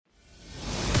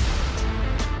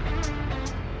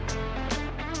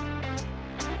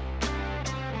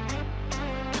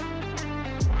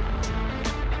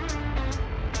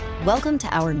Welcome to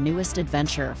our newest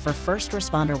adventure for first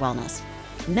responder wellness.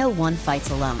 No one fights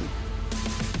alone.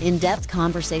 In-depth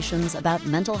conversations about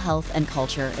mental health and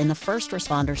culture in the first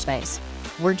responder space.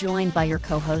 We're joined by your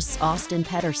co-hosts Austin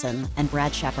Pedersen and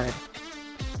Brad Shepard.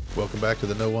 Welcome back to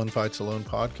the No One Fights Alone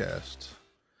podcast.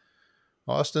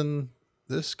 Austin,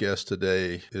 this guest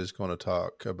today is going to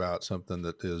talk about something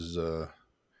that is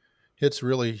hits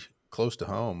really close to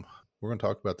home. We're going to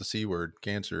talk about the C word,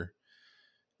 cancer.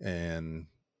 And,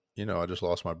 I just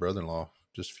lost my brother-in-law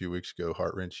just a few weeks ago,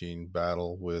 heart-wrenching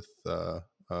battle with,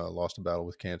 lost a battle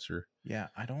with cancer. Yeah,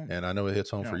 And I know it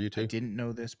hits home for you too. I didn't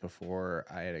know this before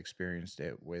I had experienced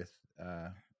it with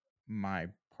my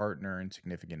partner and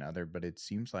significant other, but it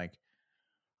seems like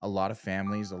a lot of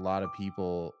families, a lot of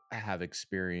people have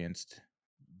experienced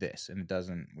this, and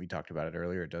we talked about it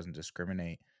earlier, it doesn't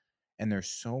discriminate. And there's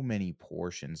so many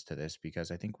portions to this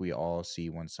because I think we all see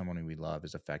when someone we love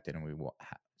is affected and we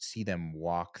see them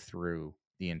walk through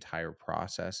the entire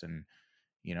process and,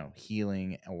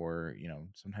 healing or,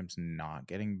 sometimes not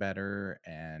getting better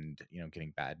and,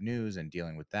 getting bad news and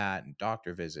dealing with that and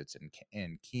doctor visits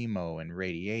and chemo and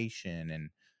radiation and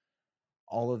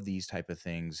all of these type of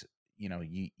things.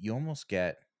 You almost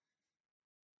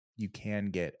you can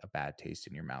get a bad taste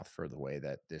in your mouth for the way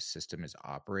that this system is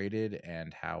operated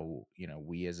and how,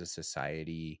 we as a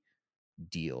society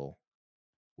deal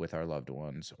with our loved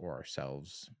ones or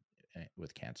ourselves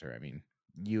with cancer. I mean,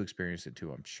 you experienced it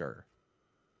too, I'm sure.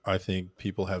 I think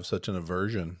people have such an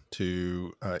aversion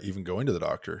to even going to the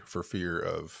doctor for fear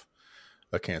of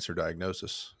a cancer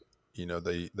diagnosis.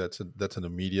 That's an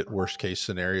immediate worst case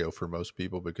scenario for most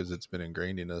people because it's been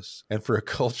ingrained in us. And for a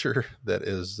culture that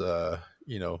is,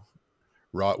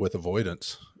 wrought with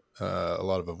avoidance, a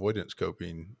lot of avoidance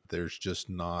coping, there's just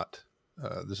not,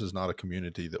 this is not a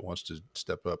community that wants to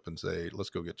step up and say, let's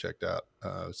go get checked out.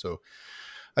 So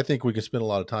I think we could spend a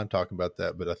lot of time talking about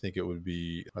that, but I think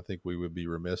we would be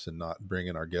remiss in not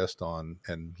bringing our guest on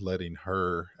and letting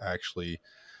her actually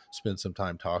spend some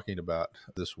time talking about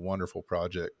this wonderful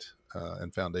project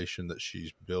and foundation that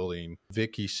she's building.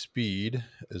 Vickie Speed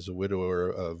is a widower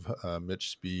of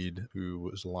Mitch Speed, who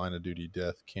was line of duty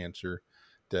cancer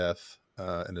death,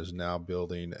 and is now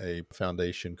building a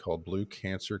foundation called Blue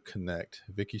Cancer Connect.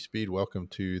 Vickie Speed, welcome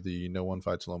to the No One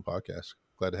Fights Alone podcast.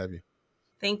 Glad to have you.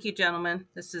 Thank you, gentlemen.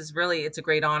 It's a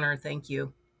great honor. Thank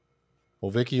you.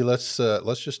 Well, Vickie,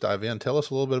 let's just dive in. Tell us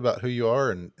a little bit about who you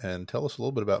are and tell us a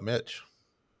little bit about Mitch.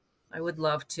 I would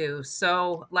love to.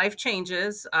 So life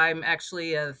changes. I'm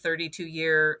actually a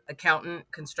 32-year accountant,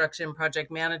 construction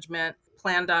project management,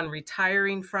 planned on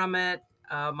retiring from it.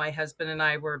 My husband and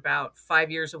I were about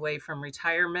 5 years away from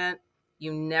retirement.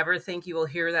 You never think you will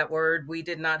hear that word. We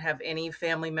did not have any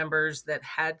family members that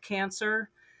had cancer.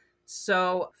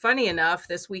 So funny enough,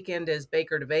 this weekend is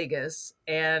Baker to Vegas.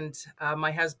 And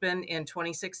my husband in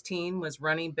 2016 was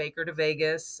running Baker to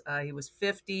Vegas. He was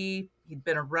 50. He'd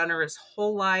been a runner his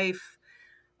whole life.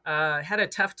 Had a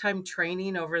tough time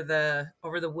training over the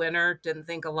winter. Didn't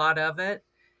think a lot of it.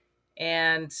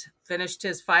 And finished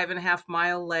his 5.5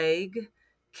 mile leg.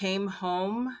 Came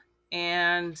home.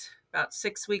 And about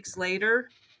 6 weeks later,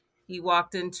 he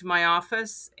walked into my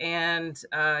office and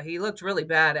he looked really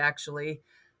bad, actually.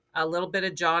 A little bit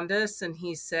of jaundice, and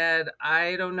he said,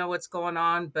 I don't know what's going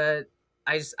on, but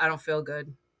I don't feel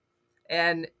good.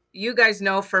 And you guys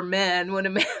know, for men, when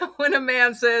a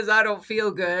man says I don't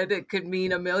feel good, it could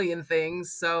mean a million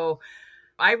things. So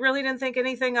I really didn't think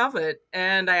anything of it.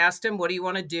 And I asked him, what do you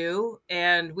want to do?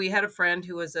 And we had a friend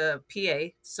who was a PA.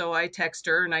 So I texted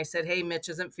her and I said, hey, Mitch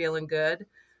isn't feeling good.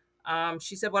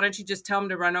 She said, why don't you just tell him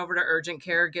to run over to urgent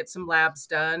care, get some labs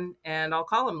done, and I'll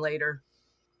call him later.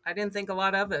 I didn't think a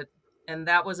lot of it. And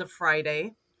that was a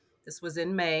Friday. This was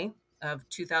in May of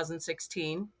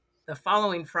 2016. The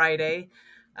following Friday,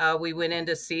 we went in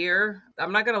to see her.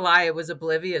 I'm not going to lie, I was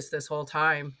oblivious this whole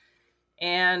time.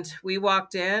 And we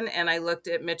walked in and I looked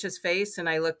at Mitch's face and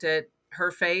I looked at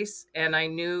her face and I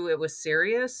knew it was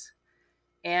serious.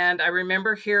 And I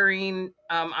remember hearing,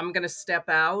 I'm going to step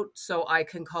out so I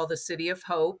can call the City of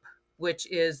Hope, which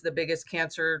is the biggest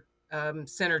cancer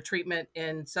center treatment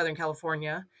in Southern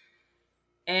California.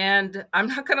 And I'm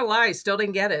not going to lie, I still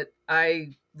didn't get it.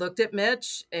 I looked at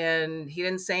Mitch and he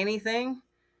didn't say anything.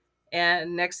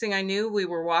 And next thing I knew, we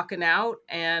were walking out.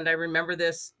 And I remember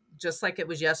this just like it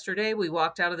was yesterday. We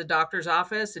walked out of the doctor's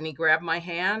office and he grabbed my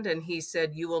hand and he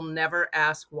said, you will never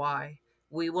ask why.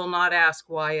 We will not ask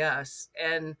why us.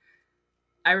 And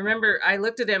I remember I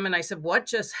looked at him and I said, what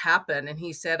just happened? And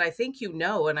he said, I think you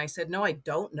know. And I said, no, I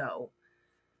don't know.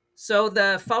 So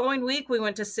the following week, we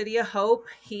went to City of Hope.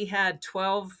 He had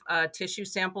 12 tissue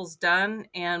samples done,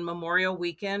 and Memorial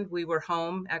Weekend, we were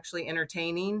home actually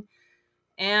entertaining.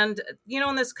 And,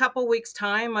 in this couple weeks'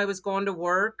 time, I was going to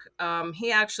work.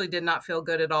 He actually did not feel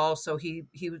good at all. So he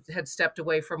had stepped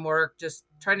away from work, just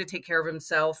trying to take care of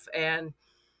himself. And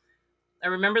I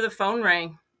remember the phone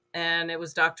rang, and it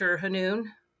was Dr.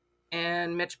 Hanoun.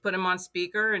 And Mitch put him on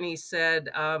speaker, and he said,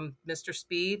 Mr.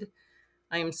 Speed,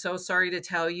 I am so sorry to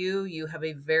tell you, you have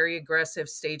a very aggressive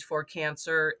stage 4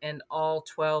 cancer, and all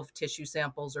 12 tissue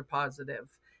samples are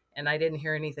positive. And I didn't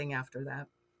hear anything after that.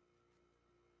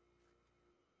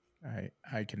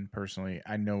 I can personally,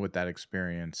 I know what that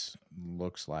experience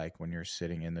looks like when you're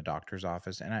sitting in the doctor's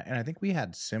office, and I think we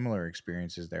had similar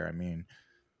experiences there. I mean,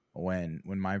 when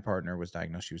my partner was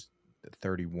diagnosed, she was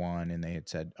 31, and they had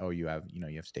said, "Oh, you have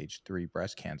stage 3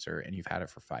 breast cancer, and you've had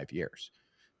it for 5 years,"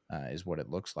 is what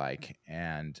it looks like.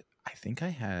 And I think I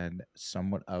had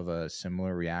somewhat of a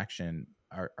similar reaction.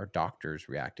 Our doctors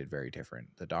reacted very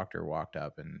different. The doctor walked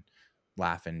up and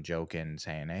laughing, joking,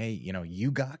 saying, "Hey, you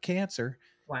got cancer."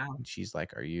 Wow. And she's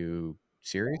like, "Are you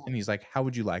serious?" And he's like, "How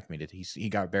would you like me to?" He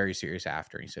got very serious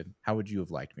after. He said, "How would you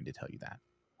have liked me to tell you that?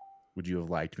 Would you have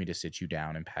liked me to sit you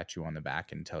down and pat you on the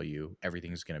back and tell you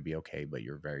everything's going to be okay, but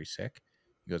you're very sick?"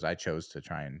 He goes, "I chose to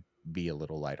try and be a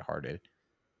little lighthearted."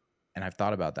 And I've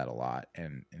thought about that a lot,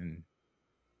 and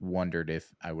wondered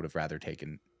if I would have rather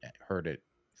heard it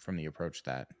from the approach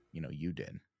that, you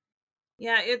did.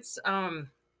 Yeah,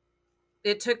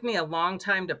 it took me a long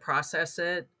time to process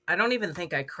it. I don't even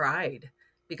think I cried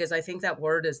because I think that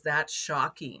word is that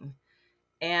shocking.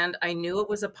 And I knew it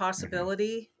was a Mm-hmm.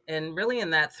 possibility. And really, in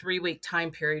that 3 week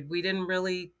time period, we didn't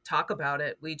really talk about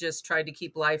it. We just tried to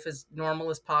keep life as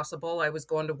normal as possible. I was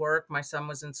going to work, my son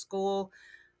was in school,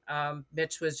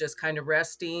 Mitch was just kind of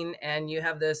resting, and you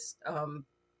have this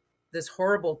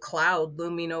horrible cloud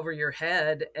looming over your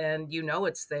head, and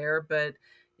it's there. But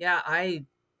yeah,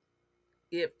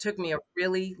 it took me a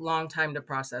really long time to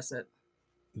process it.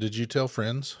 Did you tell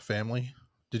friends, family?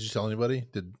 Did you tell anybody?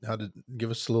 Give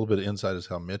us a little bit of insight as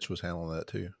how Mitch was handling that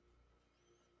too?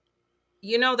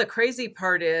 The crazy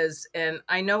part is, and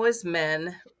I know as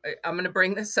men, I'm going to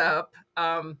bring this up.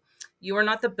 You are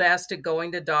not the best at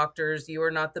going to doctors. You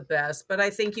are not the best, but I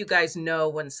think you guys know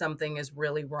when something is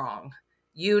really wrong.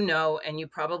 And you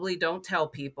probably don't tell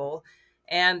people.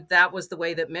 And that was the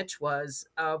way that Mitch was.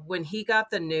 When he got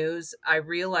the news, I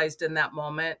realized in that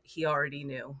moment he already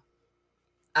knew.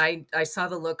 I saw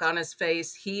the look on his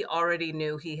face. He already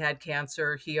knew he had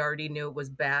cancer. He already knew it was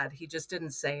bad. He just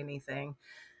didn't say anything.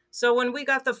 So when we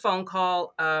got the phone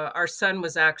call, our son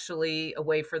was actually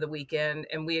away for the weekend,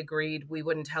 and we agreed we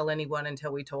wouldn't tell anyone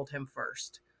until we told him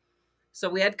first. So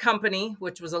we had company,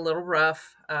 which was a little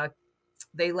rough.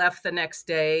 They left the next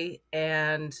day,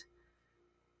 and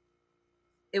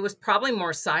it was probably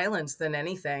more silence than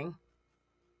anything.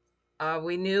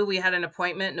 We knew we had an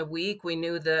appointment in a week. We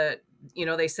knew that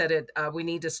they said it. We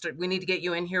need to get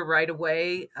you in here right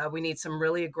away. We need some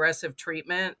really aggressive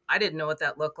treatment. I didn't know what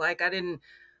that looked like.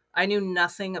 I knew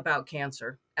nothing about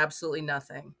cancer, absolutely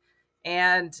nothing.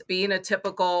 And being a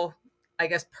typical, I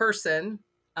guess, person,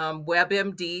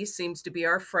 WebMD seems to be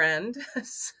our friend.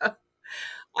 So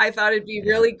I thought it'd be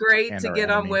Yeah. really great And to our get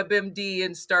on enemy. WebMD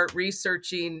and start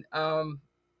researching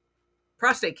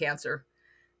prostate cancer.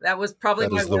 That was probably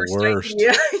That my is the worst worst.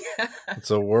 idea. It's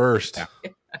the worst.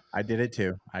 Yeah. I did it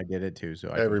too. So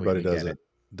I Everybody completely does get it. it.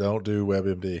 Don't do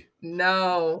WebMD.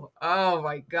 No. Oh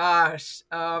my gosh.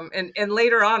 And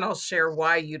later on, I'll share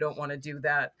why you don't want to do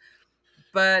that.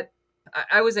 But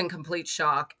I was in complete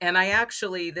shock. And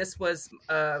this was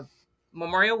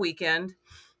Memorial Weekend.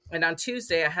 And on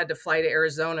Tuesday, I had to fly to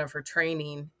Arizona for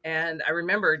training. And I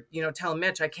remember, telling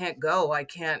Mitch, I can't go. I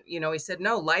can't, he said,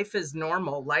 no, life is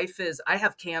normal. I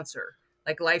have cancer.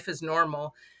 Like life is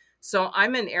normal. So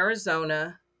I'm in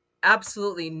Arizona.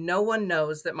 Absolutely no one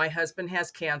knows that my husband has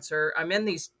cancer. I'm in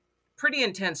these pretty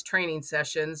intense training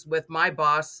sessions with my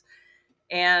boss,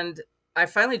 and I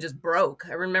finally just broke.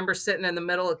 I remember sitting in the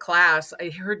middle of class. I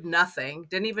heard nothing,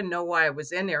 didn't even know why I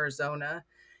was in Arizona.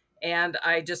 And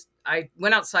I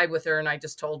went outside with her, and I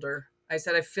just told her, I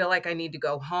said, I feel like I need to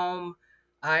go home.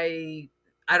 I,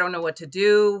 I don't know what to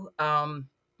do.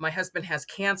 My husband has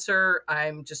cancer.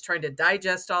 I'm just trying to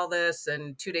digest all this.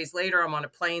 And 2 days later, I'm on a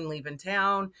plane leaving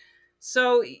town.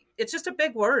 So it's just a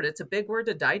big word. It's a big word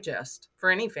to digest for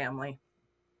any family.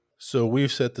 So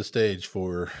we've set the stage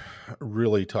for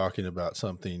really talking about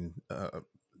something,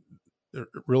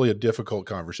 really a difficult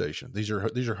conversation. These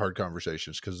are hard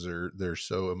conversations because they're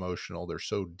so emotional. They're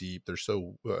so deep. They're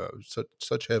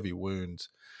such heavy wounds.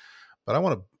 But I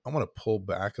want to pull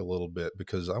back a little bit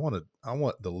because I want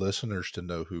the listeners to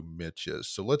know who Mitch is.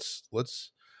 So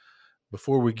let's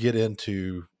before we get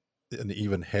into an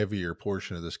even heavier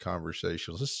portion of this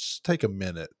conversation, let's just take a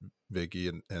minute,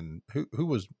 Vickie, and who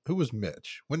was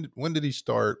Mitch? When did he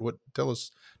start? What tell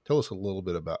us a little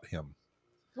bit about him.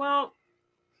 Well,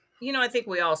 I think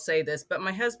we all say this, but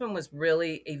my husband was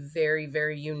really a very,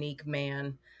 very unique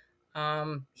man.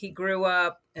 He grew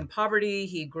up in poverty.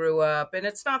 He grew up, and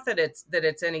it's not that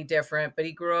it's any different, but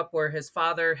he grew up where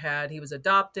he was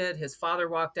adopted. His father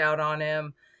walked out on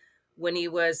him when he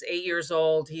was 8 years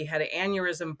old. He had an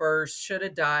aneurysm burst, should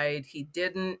have died. He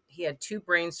didn't. He had 2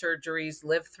 brain surgeries,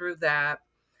 lived through that.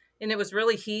 And it was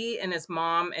really he and his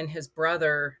mom and his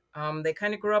brother. They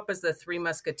kind of grew up as the Three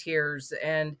Musketeers,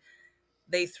 and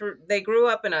they grew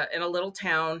up in a little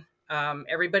town.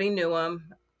 Everybody knew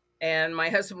him, and my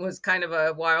husband was kind of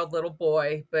a wild little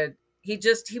boy, but he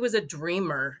was a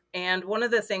dreamer. And one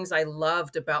of the things I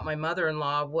loved about my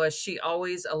mother-in-law was she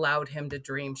always allowed him to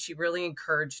dream. She really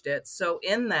encouraged it. So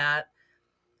in that,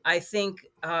 I think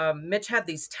Mitch had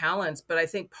these talents, but I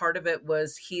think part of it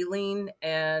was healing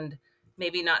and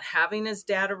maybe not having his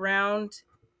dad around.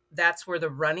 That's where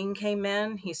the running came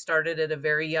in. He started at a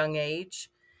very young age,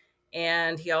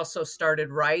 and he also started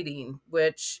writing,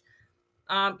 which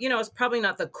it's probably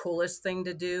not the coolest thing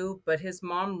to do, but his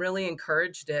mom really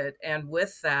encouraged it. And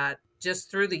with that,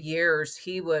 just through the years,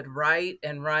 he would write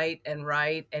and write and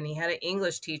write. And he had an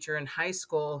English teacher in high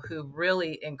school who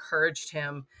really encouraged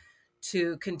him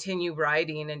to continue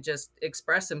writing and just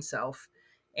express himself.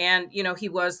 And, he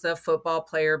was the football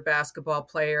player, basketball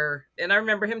player. And I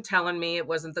remember him telling me it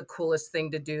wasn't the coolest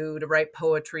thing to do, to write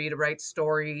poetry, to write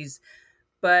stories,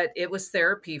 but it was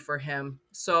therapy for him.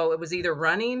 So it was either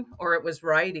running or it was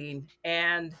writing,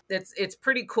 and it's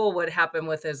pretty cool what happened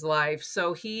with his life.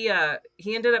 So he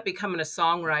ended up becoming a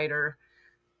songwriter,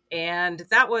 and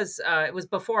that was it was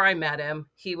before I met him.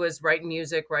 He was writing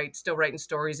music, still writing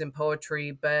stories and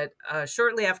poetry. But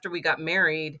shortly after we got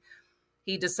married,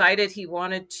 he decided he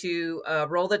wanted to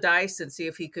roll the dice and see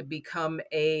if he could become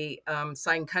a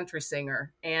signed country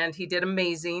singer. And he did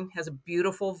amazing, has a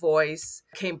beautiful voice,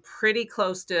 came pretty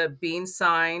close to being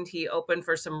signed. He opened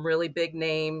for some really big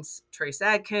names, Trace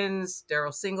Adkins,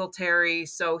 Daryl Singletary.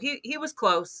 So he was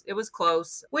close. It was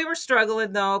close. We were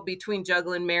struggling, though, between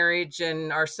juggling marriage,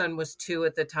 and our son was 2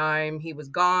 at the time. He was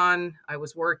gone. I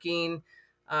was working.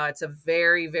 It's a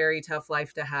very, very tough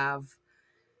life to have.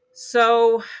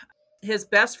 So his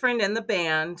best friend in the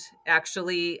band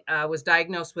actually was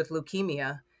diagnosed with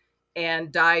leukemia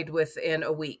and died within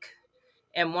a week.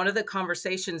 And one of the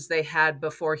conversations they had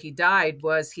before he died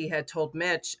was he had told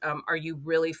Mitch, are you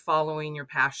really following your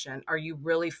passion? Are you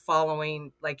really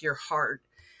following like your heart?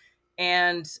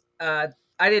 And I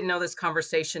didn't know this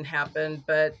conversation happened,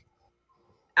 but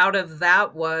out of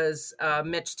that was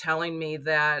Mitch telling me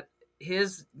that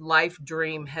his life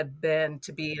dream had been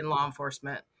to be in law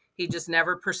enforcement. He just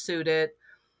never pursued it.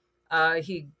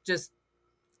 He just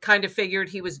kind of figured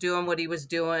he was doing what he was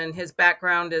doing. His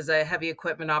background is a heavy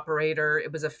equipment operator.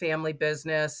 It was a family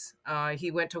business. He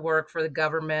went to work for the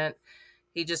government.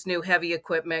 He just knew heavy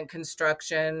equipment,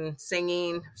 construction,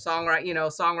 singing,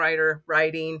 songwriter,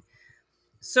 writing.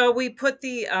 So we put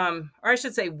he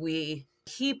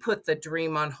put the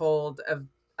dream on hold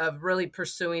of really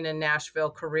pursuing a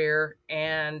Nashville career.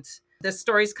 And this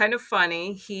story's kind of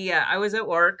funny. I was at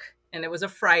work, and it was a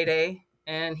Friday,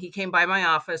 and he came by my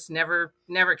office, never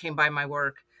came by my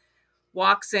work,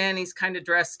 walks in, he's kind of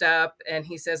dressed up, and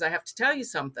he says, I have to tell you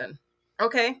something.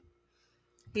 Okay.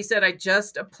 He said, I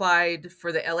just applied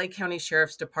for the LA County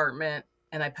Sheriff's Department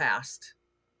and I passed.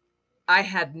 I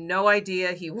had no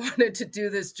idea he wanted to do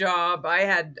this job.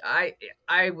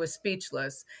 I was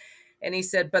speechless. And he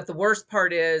said, but the worst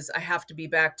part is I have to be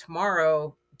back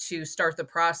tomorrow to start the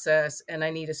process, and I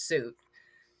need a suit.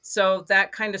 So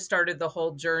that kind of started the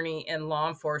whole journey in law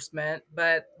enforcement.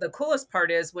 But the coolest part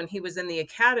is when he was in the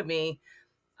academy,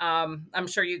 I'm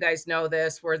sure you guys know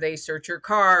this, where they search your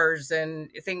cars and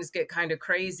things get kind of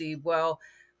crazy. Well,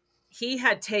 he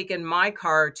had taken my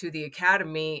car to the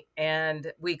academy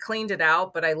and we cleaned it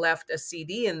out, but I left a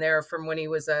CD in there from when he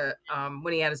was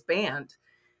when he had his band.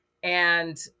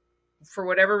 And for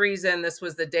whatever reason, this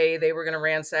was the day they were going to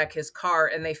ransack his car,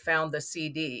 and they found the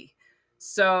CD.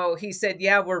 So he said,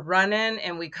 yeah, we're running,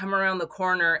 and we come around the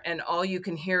corner and all you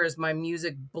can hear is my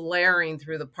music blaring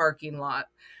through the parking lot.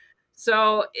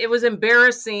 So it was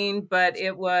embarrassing, but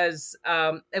it was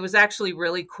actually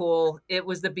really cool. It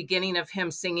was the beginning of him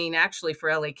singing actually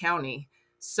for LA County.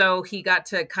 So he got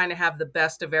to kind of have the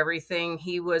best of everything.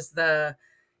 He was the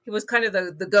He was kind of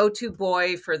the go-to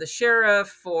boy for the sheriff,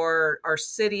 for our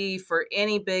city, for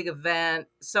any big event.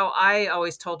 So I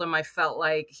always told him I felt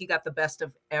like he got the best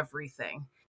of everything.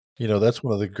 That's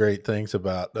one of the great things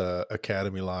about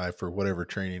academy life, or whatever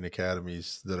training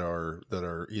academies that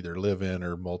are either live in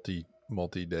or multi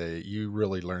day. You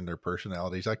really learn their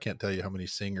personalities. I can't tell you how many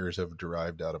singers have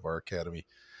derived out of our academy,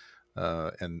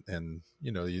 and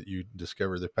you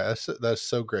discover the past. That's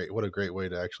so great. What a great way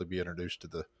to actually be introduced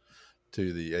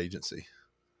to the agency.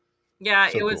 Yeah,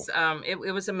 So cool.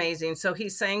 It was amazing. So he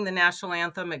sang the national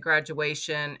anthem at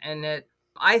graduation, and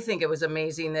I think it was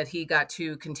amazing that he got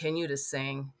to continue to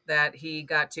sing, that he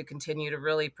got to continue to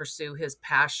really pursue his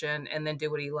passion and then do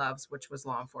what he loves, which was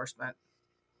law enforcement.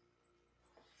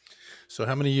 So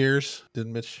how many years did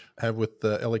Mitch have with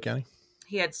LA County?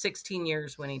 He had 16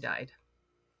 years when he died.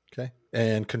 Okay.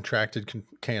 And contracted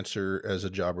cancer as a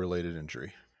job related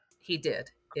injury. He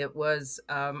did. It was,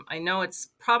 I know it's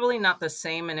probably not the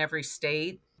same in every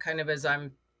state, kind of as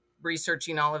I'm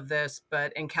researching all of this,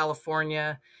 but in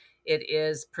California, it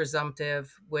is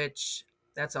presumptive, which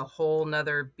that's a whole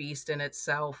nother beast in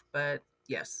itself. But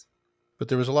yes. But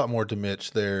there was a lot more to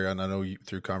Mitch there. And I know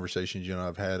through conversations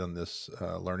I've had on this,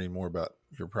 learning more about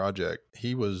your project,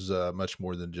 he was much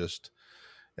more than just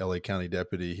LA County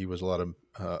deputy. He was a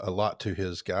lot to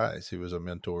his guys. He was a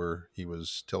mentor.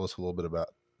 Tell us a little bit about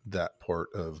that part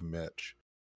of Mitch.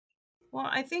 Well,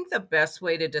 I think the best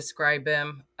way to describe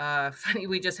him, funny,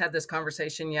 we just had this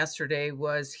conversation yesterday,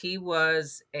 was he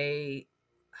was a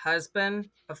husband,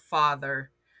 a father,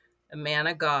 a man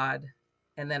of God,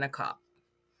 and then a cop.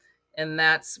 And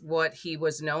that's what he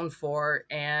was known for.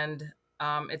 And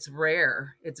it's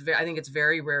rare. I think it's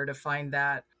very rare to find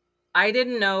that. I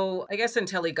didn't know, I guess,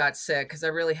 until he got sick, because I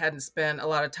really hadn't spent a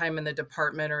lot of time in the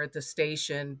department or at the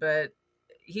station. But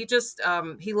he just,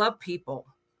 he loved people,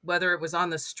 whether it was on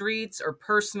the streets or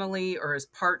personally or his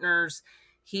partners.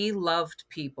 He loved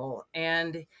people,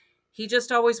 and he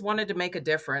just always wanted to make a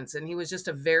difference. And he was just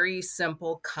a very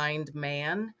simple, kind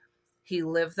man. He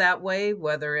lived that way,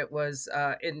 whether it was,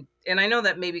 and I know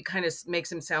that maybe kind of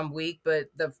makes him sound weak, but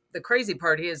the crazy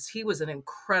part is he was an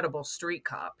incredible street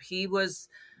cop. He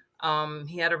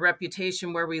had a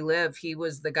reputation where we live. He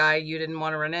was the guy you didn't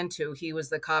want to run into. He was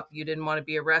the cop you didn't want to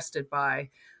be arrested by,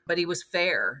 but he was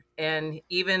fair. And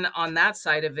even on that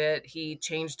side of it, he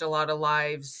changed a lot of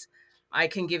lives. I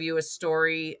can give you a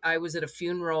story. I was at a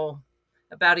funeral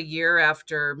about a year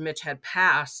after Mitch had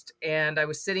passed, and I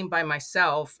was sitting by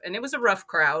myself, and it was a rough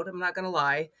crowd, I'm not going to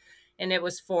lie. And it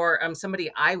was for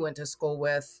somebody I went to school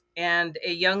with. And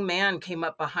a young man came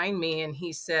up behind me and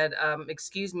he said,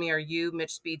 excuse me, are you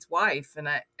Mitch Speed's wife?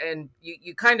 And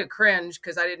you kind of cringe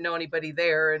because I didn't know anybody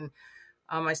there. And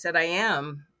I said, I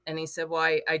am. And he said,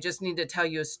 well, I just need to tell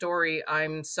you a story.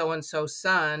 I'm so-and-so's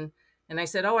son. And I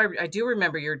said, oh, I do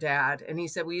remember your dad. And he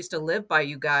said, we used to live by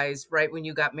you guys right when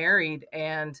you got married.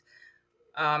 And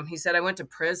he said, I went to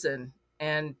prison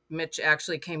and Mitch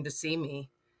actually came to see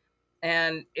me.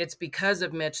 And it's because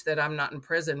of Mitch that I'm not in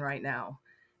prison right now.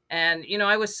 And,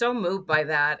 I was so moved by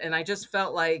that. And I just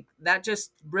felt like that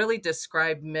just really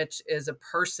described Mitch as a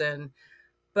person.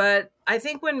 But I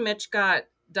think when Mitch got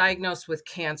diagnosed with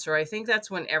cancer, I think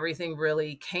that's when everything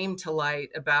really came to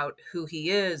light about who he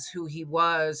is, who he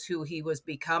was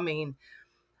becoming.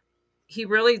 He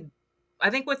really,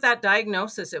 I think with that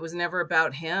diagnosis, it was never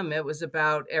about him. It was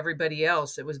about everybody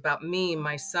else. It was about me,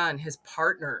 my son, his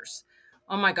partners.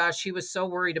 Oh my gosh, he was so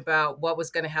worried about what was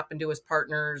going to happen to his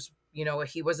partners.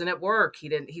 He wasn't at work.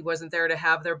 He wasn't there to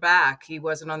have their back. He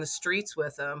wasn't on the streets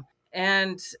with them.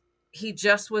 And he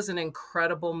just was an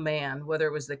incredible man, whether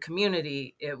it was the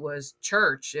community, it was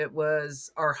church, it was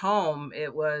our home.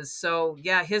 It was, so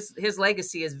yeah, his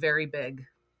legacy is very big.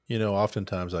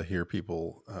 Oftentimes I hear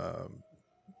people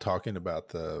talking about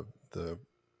the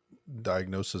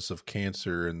diagnosis of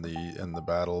cancer and the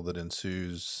battle that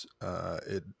ensues.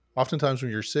 It oftentimes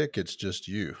when you're sick, it's just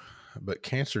you, but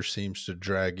cancer seems to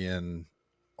drag in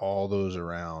all those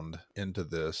around into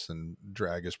this, and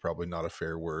drag is probably not a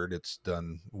fair word. It's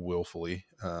done willfully,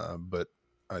 but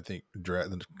I think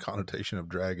the connotation of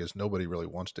drag is nobody really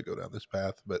wants to go down this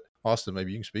path. But Austin,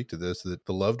 maybe you can speak to this, that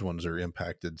the loved ones are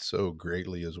impacted so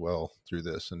greatly as well through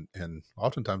this. And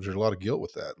oftentimes there's a lot of guilt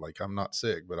with that. Like, I'm not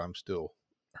sick, but I'm still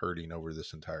hurting over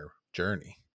this entire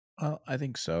journey. Well, I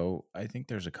think so. I think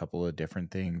there's a couple of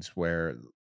different things where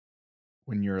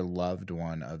when you're a loved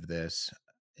one of this,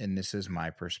 and this is my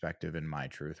perspective and my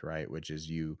truth, right? Which is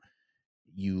you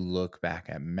look back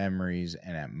at memories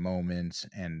and at moments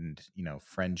and,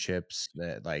 friendships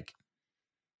that, like,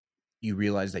 you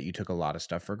realize that you took a lot of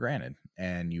stuff for granted,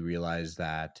 and you realize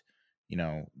that,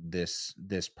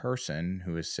 this person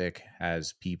who is sick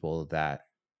has people that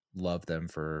love them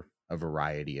for a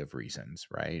variety of reasons,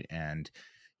 right? And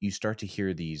you start to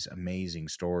hear these amazing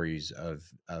stories of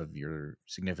your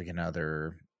significant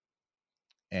other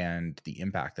and the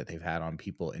impact that they've had on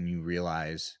people, and you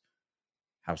realize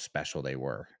how special they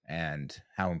were and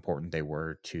how important they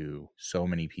were to so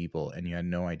many people, and you had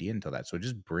no idea until that. So it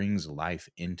just brings life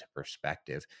into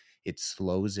perspective. It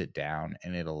slows it down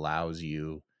and it allows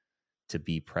you to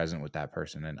be present with that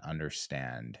person and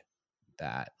understand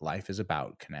that life is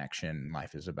about connection,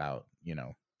 life is about,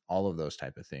 all of those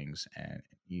type of things, and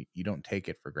you don't take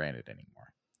it for granted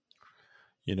anymore.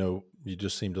 You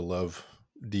just seem to love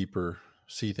deeper,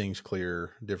 see things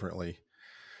clearer, differently.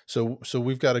 So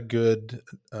we've got a good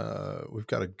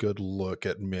look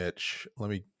at Mitch. Let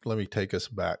me take us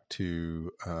back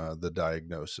to the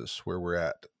diagnosis, where we're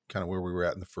at, kind of where we were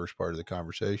at in the first part of the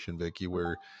conversation, Vickie,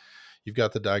 where you've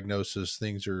got the diagnosis,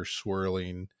 things are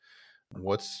swirling.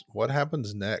 What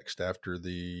happens next after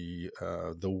the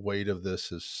weight of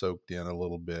this is soaked in a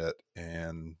little bit,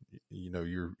 and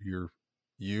you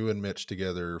and Mitch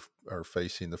together are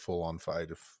facing the full on fight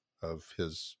of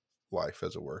his life,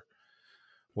 as it were.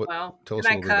 What Well, Tell can us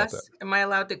a I little bit about that. cuss? Am I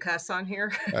allowed to cuss on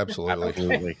here? Absolutely.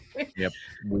 Absolutely. Yep.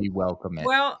 We welcome it.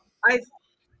 Well,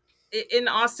 in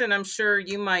Austin, I'm sure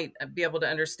you might be able to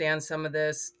understand some of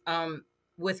this.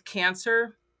 With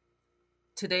cancer,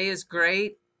 today is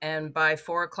great, and by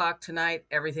 4 o'clock tonight,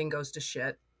 everything goes to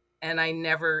shit. And I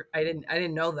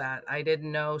didn't know that. I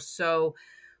didn't know. So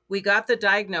we got the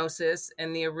diagnosis,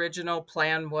 and the original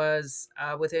plan was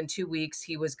within 2 weeks,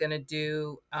 he was going to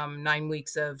do 9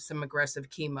 weeks of some aggressive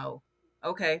chemo.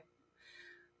 Okay.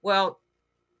 Well,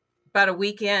 about a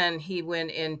week in, he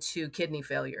went into kidney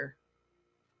failure.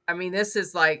 I mean, this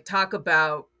is like, talk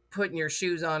about putting your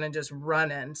shoes on and just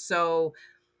running. So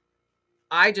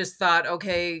I just thought,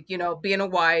 okay, being a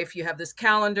wife, you have this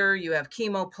calendar, you have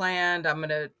chemo planned. I'm going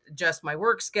to adjust my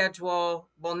work schedule.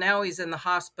 Well, now he's in the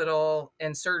hospital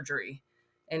and surgery,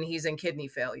 and he's in kidney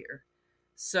failure.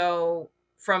 So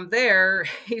from there,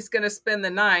 he's going to spend the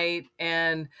night,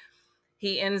 and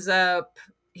he has a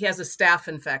staph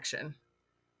infection.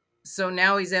 So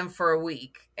now he's in for a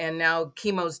week, and now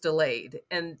chemo's delayed.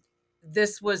 And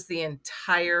this was the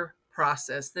entire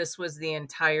process. This was the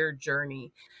entire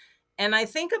journey. And I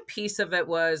think a piece of it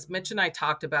was, Mitch and I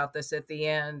talked about this at the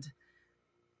end.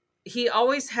 He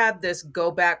always had this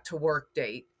go back to work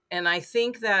date. And I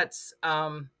think that's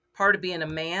part of being a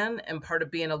man and part of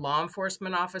being a law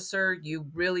enforcement officer. You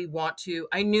really want to,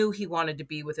 I knew he wanted to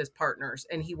be with his partners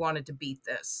and he wanted to beat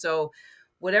this. So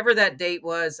whatever that date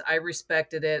was, I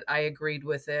respected it. I agreed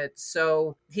with it.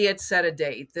 So he had set a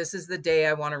date. This is the day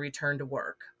I want to return to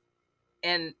work.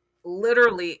 And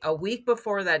literally a week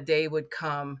before that day would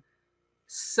come,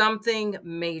 something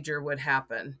major would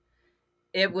happen.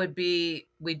 We'd be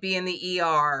in the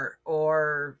ER,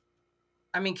 or,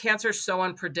 I mean, cancer is so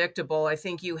unpredictable. I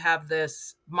think you have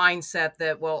this mindset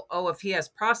that, well, oh, if he has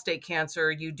prostate cancer,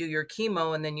 you do your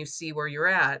chemo and then you see where you're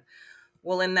at.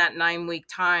 Well, in that 9-week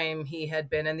time, he had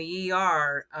been in the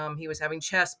ER. He was having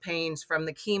chest pains from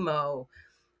the chemo.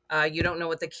 You don't know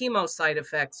what the chemo side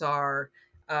effects are.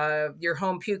 You're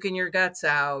home puking your guts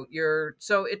out.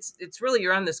 So it's really,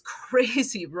 you're on this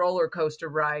crazy roller coaster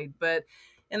ride. But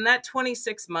in that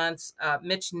 26 months,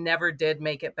 Mitch never did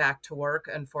make it back to work,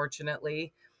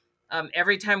 unfortunately.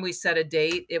 Every time we set a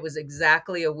date, it was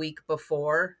exactly a week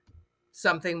before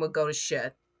something would go to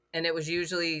shit. And it was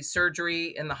usually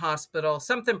surgery in the hospital,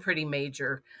 something pretty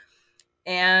major.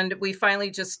 And we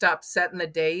finally just stopped setting the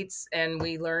dates, and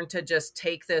we learned to just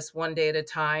take this one day at a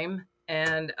time.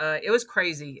 And it was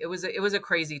crazy. It was a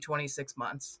crazy 26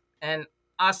 months. And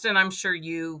Austin, I'm sure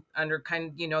you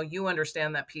you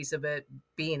understand that piece of it,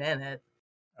 being in it.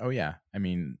 Oh yeah. I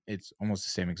mean, it's almost the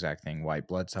same exact thing. White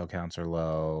blood cell counts are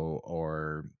low,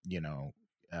 or,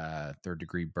 third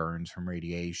degree burns from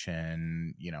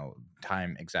radiation,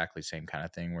 time exactly same kind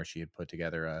of thing, where she had put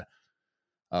together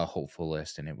a hopeful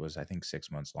list, and it was, I think,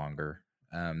 6 months longer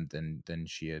than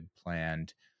she had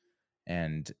planned.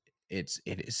 And it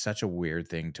is such a weird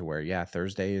thing to where, yeah,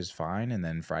 Thursday is fine, and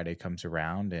then Friday comes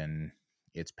around and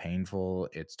it's painful,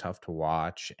 it's tough to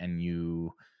watch, and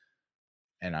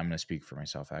I'm going to speak for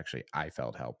myself, actually. I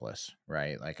felt helpless,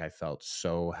 right? Like, I felt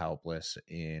so helpless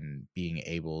in being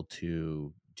able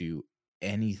to do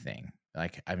anything.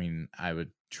 Like, I mean, I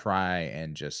would try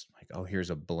and just like, oh, here's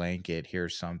a blanket,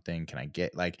 here's something. Can I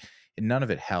get, like, none of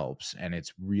it helps. And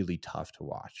it's really tough to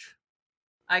watch.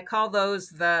 I call those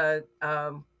the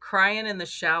crying in the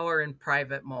shower in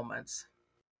private moments.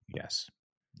 Yes.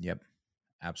 Yep.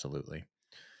 Absolutely.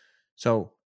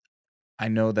 So I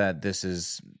know that this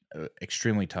is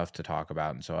extremely tough to talk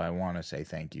about, and so I want to say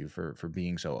thank you for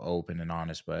being so open and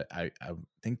honest. But I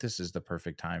think this is the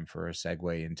perfect time for a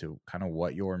segue into kind of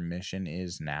what your mission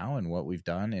is now and what we've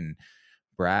done. And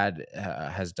Brad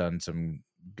has done some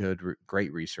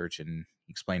great research and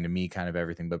explained to me kind of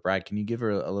everything. But Brad, can you give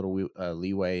her a little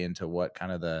leeway into what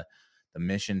kind of the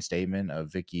mission statement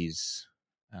of Vickie's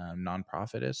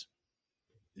nonprofit is?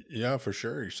 Yeah, for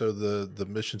sure. So the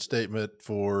mission statement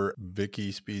for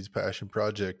Vickie Speed's passion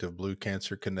project of Blue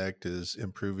Cancer Connect is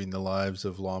improving the lives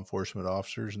of law enforcement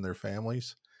officers and their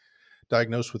families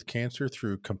diagnosed with cancer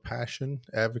through compassion,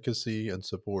 advocacy, and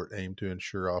support aimed to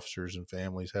ensure officers and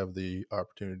families have the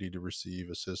opportunity to receive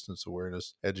assistance,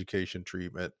 awareness, education,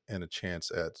 treatment, and a chance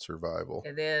at survival.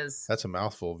 It is. That's a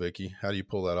mouthful, Vickie. How do you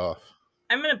pull that off?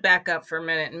 I'm going to back up for a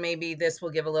minute and maybe this will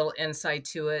give a little insight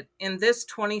to it. In this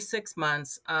 26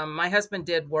 months, my husband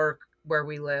did work where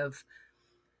we live.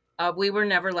 We were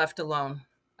never left alone.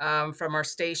 From our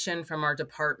station, from our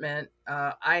department,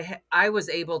 I was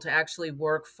able to actually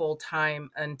work full time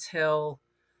until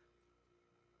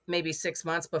maybe 6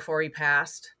 months before he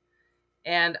passed,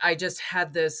 and I just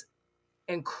had this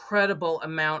incredible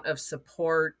amount of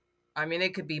support. I mean,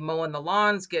 it could be mowing the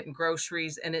lawns, getting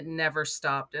groceries, and it never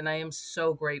stopped. And I am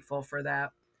so grateful for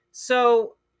that.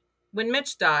 So when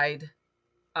Mitch died,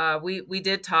 we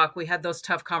did talk. We had those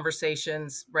tough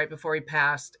conversations right before he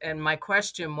passed, and my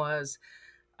question was,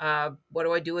 what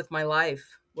do I do with my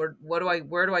life? Where do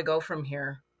I go from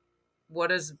here? What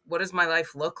does my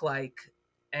life look like?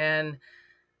 And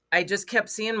I just kept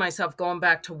seeing myself going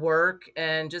back to work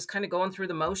and just kind of going through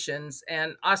the motions.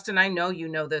 And Austin, I know you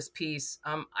know this piece.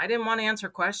 I didn't want to answer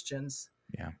questions.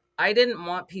 Yeah. I didn't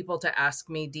want people to ask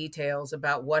me details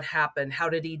about what happened. How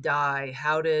did he die?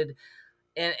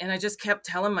 And I just kept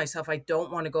telling myself, I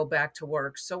don't want to go back to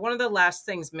work. So one of the last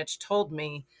things Mitch told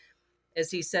me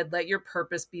is he said, let your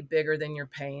purpose be bigger than your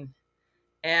pain.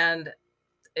 And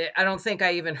I don't think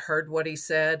I even heard what he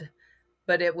said,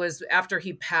 but it was after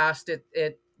he passed,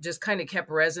 it just kind of kept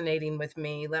resonating with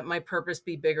me. Let my purpose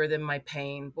be bigger than my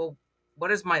pain. Well, what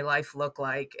does my life look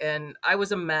like? And I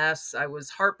was a mess. I was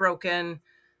heartbroken.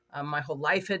 My whole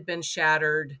life had been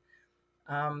shattered.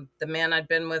 The man I'd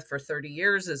been with for 30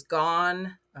 years is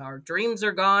gone. Our dreams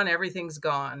are gone. Everything's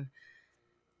gone.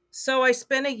 So I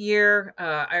spent a year.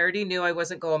 I already knew I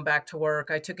wasn't going back to work.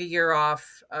 I took a year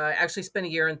off. Actually spent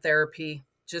a year in therapy,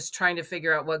 just trying to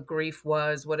figure out what grief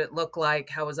was, what it looked like,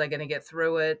 how was I going to get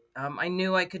through it. I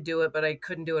knew I could do it, but I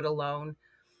couldn't do it alone.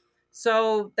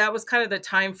 So that was kind of the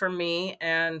time for me.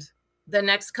 And the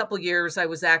next couple years, I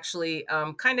was actually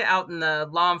kind of out in the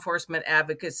law enforcement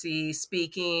advocacy,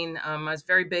 speaking. I was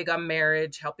very big on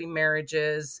marriage, helping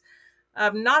marriages.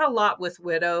 Not a lot with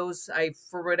widows.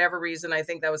 For whatever reason, I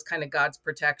think that was kind of God's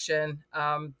protection.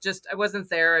 Just I wasn't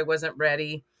there. I wasn't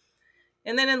ready.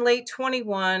 And then in late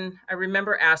 21, I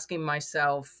remember asking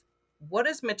myself, what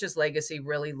does Mitch's legacy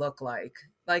really look like?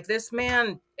 Like this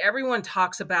man, everyone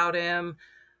talks about him.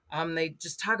 They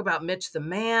just talk about Mitch the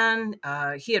man.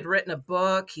 He had written a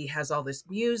book. He has all this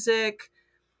music.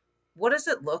 What does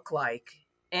it look like?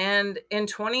 And in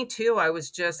 22, I was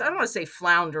just, I don't want to say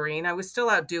floundering. I was still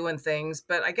out doing things,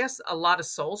 but I guess a lot of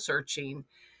soul searching.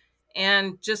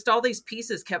 And just all these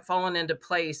pieces kept falling into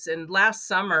place. And last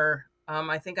summer,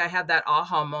 I think I had that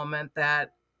aha moment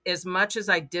that as much as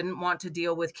I didn't want to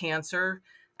deal with cancer,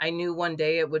 I knew one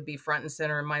day it would be front and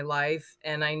center in my life.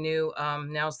 And I knew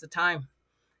now's the time.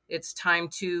 It's time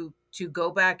to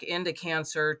go back into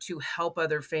cancer to help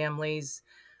other families.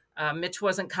 Mitch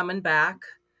wasn't coming back.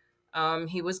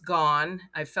 He was gone.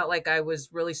 I felt like I was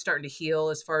really starting to heal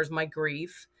as far as my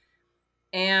grief.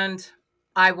 And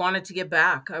I wanted to get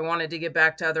back. I wanted to get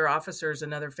back to other officers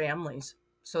and other families.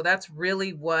 So that's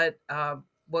really what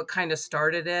kind of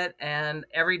started it. And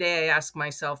every day I ask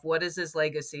myself, what is his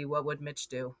legacy? What would Mitch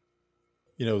do?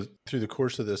 You know, through the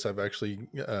course of this, I've actually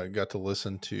got to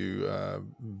listen to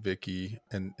Vickie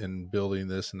and building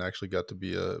this, and actually got to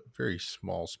be a very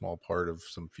small part of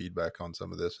some feedback on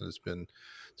some of this, and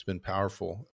it's been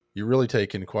powerful. You're really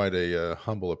taking quite a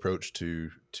humble approach to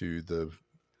the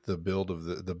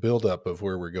build up of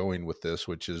where we're going with this,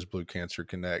 which is Blue Cancer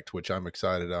Connect, which I'm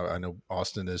excited. I know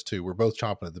Austin is too. We're both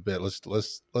chomping at the bit.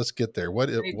 Let's get there. What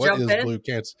is Blue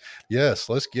Cancer? Yes,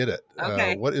 let's get it.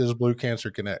 Okay. What is Blue Cancer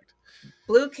Connect?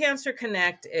 Blue Cancer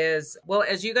Connect is, well,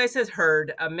 as you guys have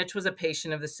heard, Mitch was a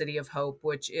patient of the City of Hope,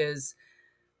 which is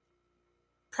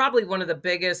probably one of the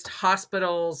biggest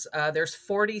hospitals. There's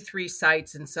 43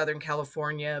 sites in Southern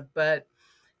California, but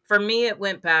for me, it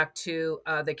went back to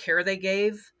the care they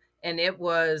gave, and it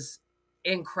was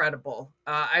incredible.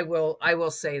 I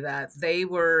will say that they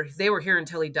were here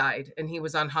until he died, and he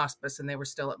was on hospice, and they were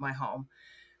still at my home.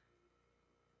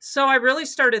 So I really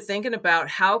started thinking about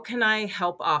how can I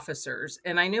help officers,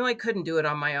 and I knew I couldn't do it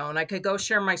on my own. I could go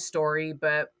share my story,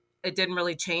 but it didn't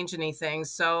really change anything.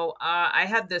 So I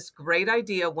had this great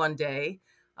idea one day.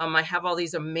 I have all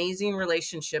these amazing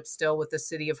relationships still with the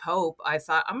City of Hope. I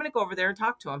thought I'm going to go over there and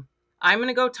talk to them. I'm going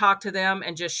to go talk to them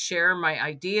and just share my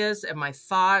ideas and my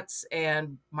thoughts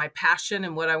and my passion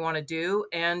and what I want to do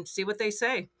and see what they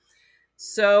say.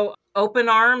 So, open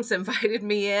arms invited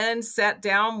me in, sat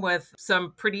down with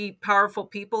some pretty powerful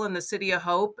people in the City of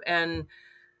Hope, and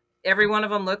every one of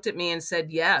them looked at me and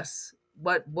said, "Yes.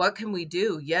 What can we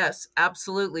do? Yes,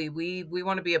 absolutely. We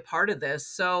want to be a part of this."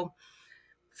 So,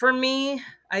 for me,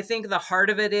 I think the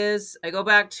heart of it is I go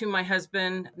back to my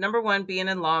husband, number one, being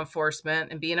in law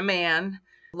enforcement and being a man.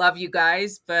 Love you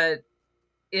guys, but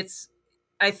it's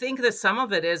I think that some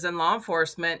of it is in law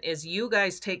enforcement is you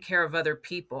guys take care of other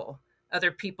people.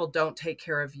 Other people don't take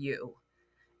care of you.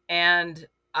 And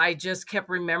I just kept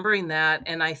remembering that,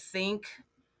 and I think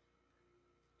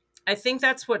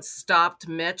that's what stopped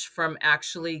Mitch from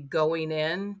actually going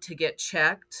in to get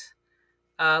checked.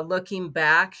 Looking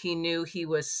back, he knew he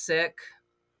was sick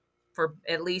for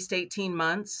at least 18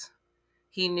 months.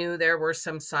 He knew there were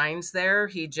some signs there.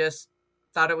 He just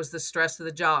thought it was the stress of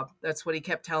the job. That's what he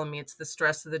kept telling me. It's the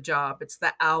stress of the job. It's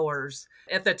the hours.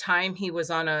 At the time, he was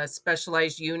on a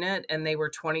specialized unit and they were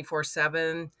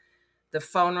 24/7. The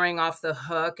phone rang off the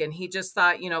hook. And he just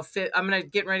thought, I'm going to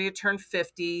get ready to turn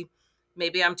 50.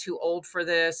 Maybe I'm too old for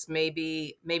this.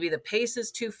 Maybe the pace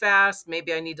is too fast.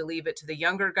 Maybe I need to leave it to the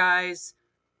younger guys.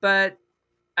 But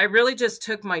I really just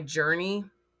took my journey,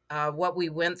 what we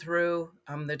went through,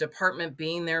 the department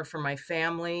being there for my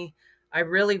family. I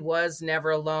really was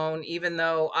never alone, even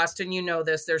though, Austin, you know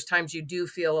this, there's times you do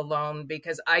feel alone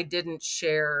because I didn't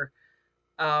share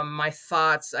my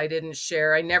thoughts. I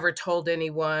never told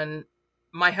anyone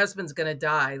my husband's going to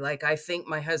die. Like, I think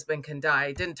my husband can die.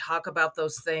 I didn't talk about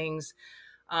those things.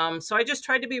 So I just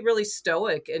tried to be really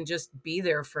stoic and just be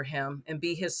there for him and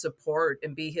be his support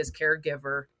and be his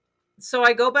caregiver. So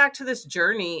I go back to this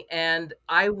journey and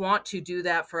I want to do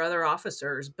that for other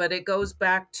officers, but it goes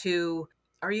back to,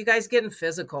 are you guys getting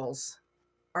physicals?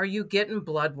 Are you getting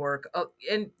blood work? Oh,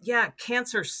 and yeah,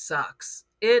 cancer sucks.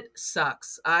 It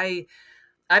sucks.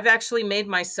 I've actually made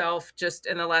myself just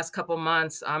in the last couple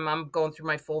months. I'm going through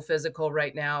my full physical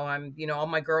right now. I'm, all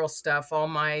my girl stuff,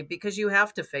 because you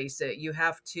have to face it.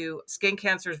 Skin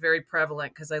cancer is very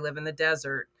prevalent because I live in the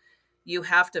desert. You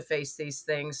have to face these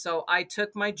things. So I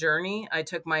took my journey. I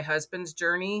took my husband's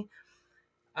journey.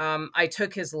 I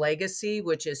took his legacy,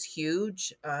 which is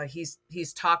huge.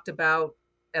 He's talked about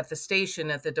at the station,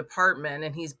 at the department,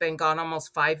 and he's been gone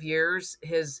almost 5 years.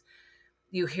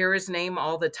 You hear his name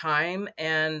all the time,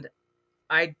 and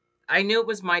I I knew it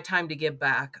was my time to give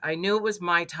back. I knew it was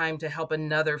my time to help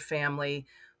another family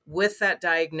with that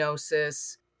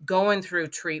diagnosis, going through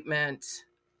treatment.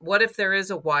 What if there is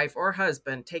a wife or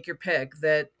husband, take your pick,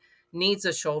 that needs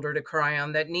a shoulder to cry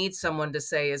on, that needs someone to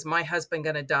say, is my husband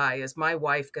going to die? Is my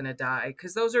wife going to die?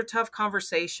 Because those are tough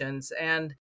conversations.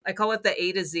 And I call it the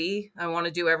A to Z. I want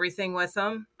to do everything with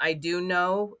them. I do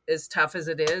know, as tough as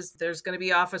it is, there's going to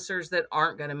be officers that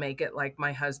aren't going to make it like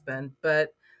my husband. But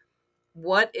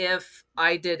what if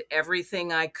I did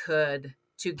everything I could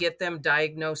to get them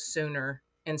diagnosed sooner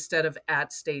instead of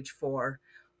at stage 4?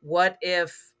 What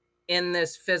if in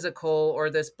this physical or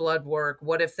this blood work,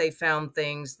 what if they found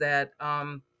things that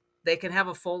they can have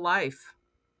a full life?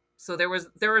 So there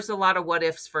was a lot of what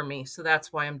ifs for me. So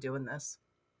that's why I'm doing this.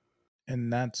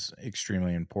 And that's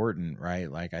extremely important, right?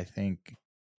 Like I think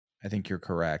you're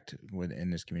correct in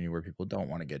this community where people don't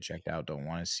want to get checked out, don't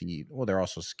want to see. Well, they're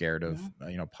also scared of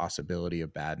Mhm. possibility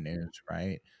of bad news,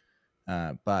 right?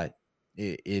 But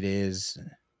it is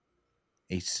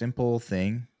a simple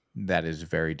thing that is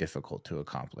very difficult to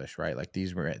accomplish, right? Like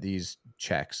these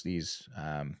checks, these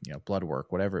blood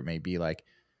work, whatever it may be. Like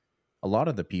a lot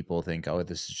of the people think, oh,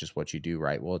 this is just what you do,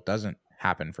 right? Well, it doesn't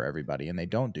happen for everybody, and they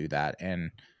don't do that.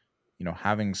 And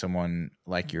having someone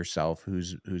like yourself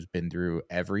who's been through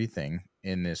everything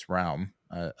in this realm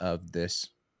of this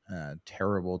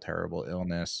terrible, terrible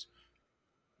illness,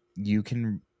 you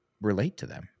can relate to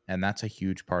them, and that's a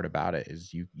huge part about it.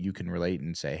 Is you can relate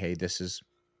and say, hey,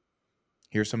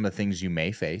 here's some of the things you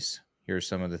may face. Here's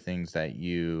some of the things that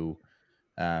you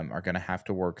are going to have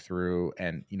to work through.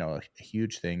 And a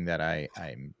huge thing that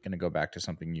I'm going to go back to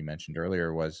something you mentioned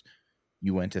earlier was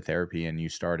you went to therapy and you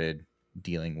started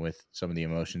dealing with some of the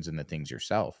emotions and the things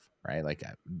yourself, right? Like,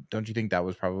 don't you think that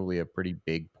was probably a pretty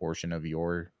big portion of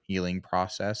your healing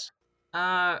process?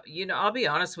 I'll be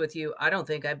honest with you. I don't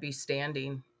think I'd be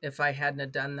standing if I hadn't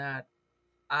have done that.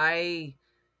 I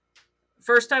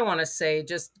First, I want to say,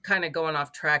 just kind of going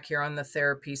off track here on the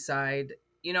therapy side,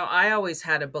 I always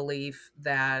had a belief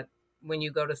that when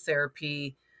you go to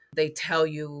therapy, they tell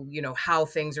you, how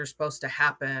things are supposed to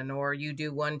happen, or you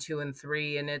do one, two, and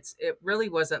three. And it really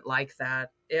wasn't like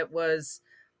that. It was,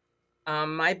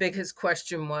 my biggest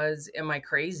question was, am I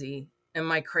crazy?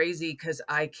 Am I crazy? Cause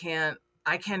I can't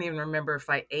even remember if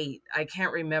I ate. I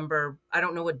can't remember. I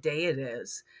don't know what day it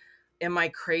is. Am I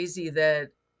crazy that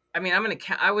I mean,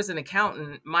 I was an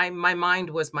accountant. My mind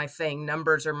was my thing.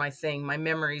 Numbers are my thing. My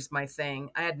memory's my thing.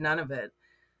 I had none of it.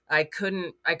 I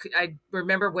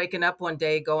remember waking up one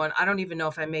day going, I don't even know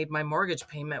if I made my mortgage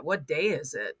payment. What day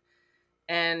is it?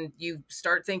 And you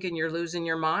start thinking you're losing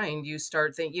your mind. You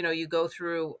start think, you go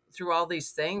through all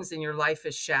these things and your life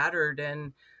is shattered.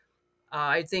 And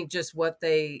I think just what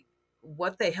they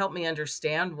helped me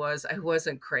understand was I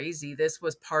wasn't crazy. This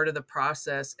was part of the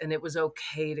process, and it was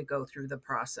okay to go through the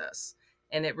process.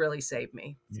 And it really saved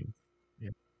me. Yeah. Yeah.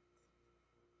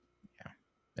 Yeah.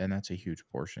 And that's a huge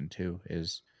portion too,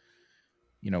 is,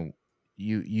 you know,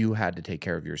 you had to take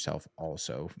care of yourself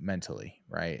also mentally,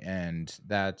 right? And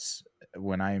that's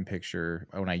when I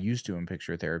used to in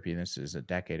picture therapy, and this is a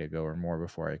decade ago or more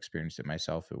before I experienced it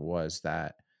myself, it was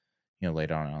that, lay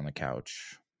down on the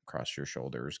couch, cross your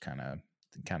shoulders kind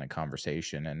of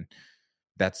conversation. And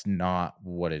that's not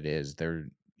what it is.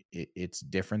 It's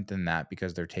different than that,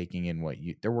 because they're taking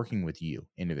in they're working with you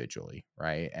individually,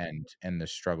 right? And the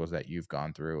struggles that you've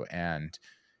gone through. And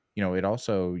it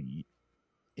also,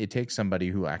 it takes somebody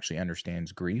who actually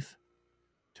understands grief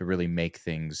to really make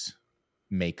things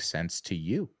make sense to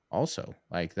you also.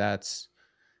 Like that's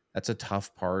a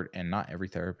tough part, and not every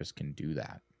therapist can do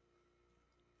that.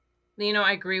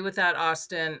 I agree with that,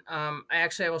 Austin.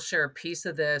 I will share a piece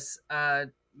of this.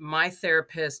 My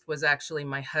therapist was actually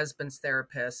my husband's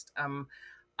therapist.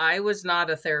 I was not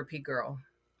a therapy girl.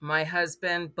 My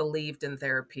husband believed in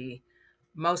therapy.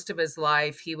 Most of his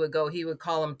life, he would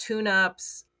call them tune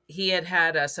ups. He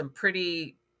had some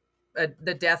pretty,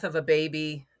 the death of a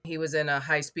baby. He was in a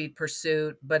high speed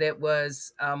pursuit, but it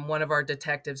was one of our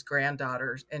detectives'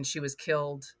 granddaughters, and she was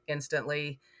killed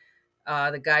instantly.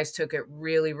 The guys took it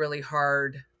really, really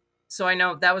hard. So I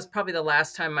know that was probably the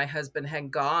last time my husband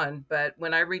had gone. But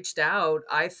when I reached out,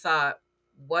 I thought,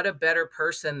 what a better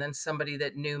person than somebody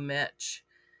that knew Mitch.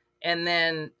 And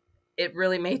then it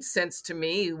really made sense to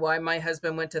me why my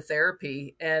husband went to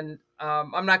therapy. And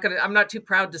I'm not too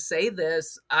proud to say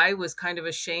this. I was kind of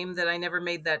ashamed that I never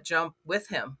made that jump with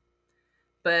him,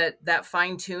 but that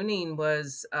fine tuning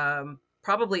was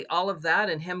probably all of that,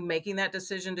 and him making that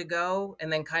decision to go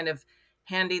and then kind of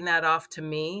handing that off to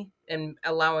me and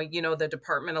allowing, the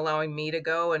department allowing me to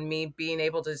go and me being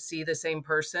able to see the same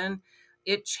person.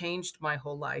 It changed my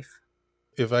whole life.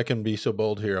 If I can be so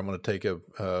bold here, I'm going to take a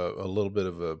little bit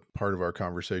of a part of our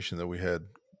conversation that we had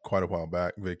quite a while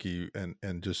back, Vickie,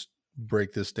 and just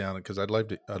break this down, because I'd love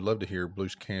to hear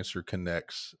Blues Cancer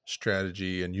Connect's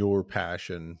strategy and your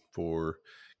passion for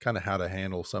kind of how to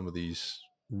handle some of these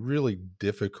really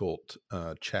difficult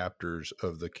chapters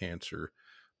of the cancer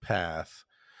path.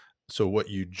 So what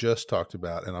you just talked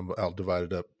about, and I'll divide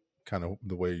it up kind of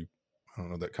the way, I don't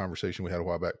know, that conversation we had a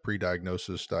while back: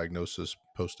 pre-diagnosis, diagnosis,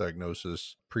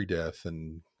 post-diagnosis, pre-death,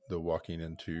 and the walking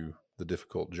into the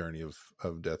difficult journey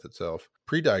of death itself.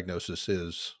 Pre-diagnosis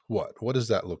is what? What does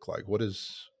that look like? What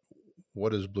is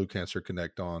Blue Cancer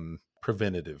Connect on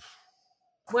preventative?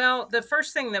 Well, the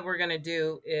first thing that we're going to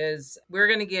do is we're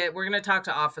going to talk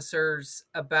to officers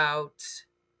about,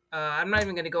 I'm not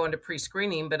even going to go into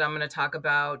pre-screening, but I'm going to talk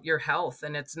about your health.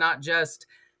 And it's not just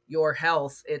your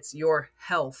health, it's your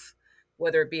health,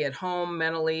 whether it be at home,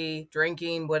 mentally,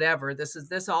 drinking, whatever.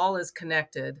 This all is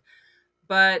connected,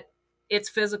 but it's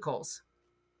physicals.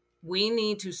 We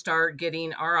need to start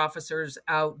getting our officers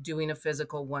out doing a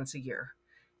physical once a year.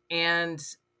 And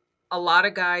a lot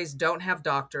of guys don't have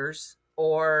doctors,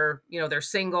 or they're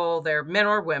single, they're men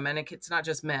or women. It's not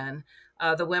just men,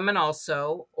 the women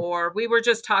also. Or we were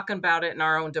just talking about it in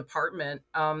our own department.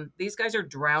 These guys are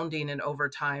drowning in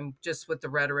overtime just with the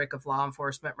rhetoric of law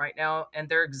enforcement right now, and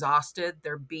they're exhausted,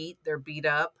 they're beat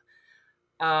up.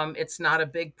 It's not a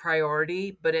big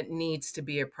priority, but it needs to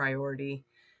be a priority.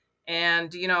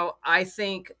 And, I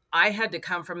think I had to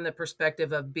come from the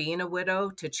perspective of being a widow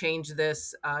to change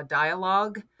this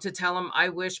dialogue, to tell him I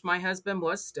wish my husband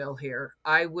was still here.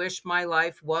 I wish my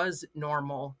life was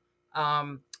normal.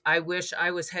 I wish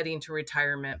I was heading to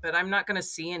retirement, but I'm not going to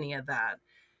see any of that.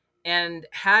 And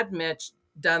had Mitch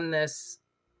done this,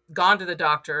 gone to the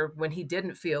doctor when he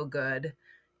didn't feel good,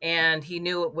 and he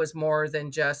knew it was more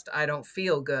than just, I don't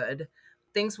feel good,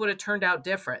 things would have turned out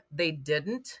different. They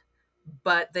didn't,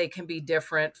 but they can be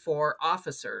different for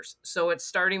officers. So it's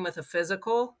starting with a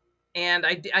physical. And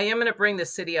I am going to bring the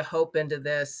City of Hope into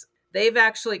this. They've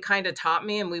actually kind of taught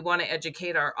me, and we want to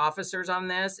educate our officers on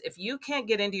this. If you can't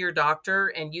get into your doctor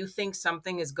and you think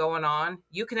something is going on,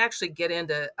 you can actually get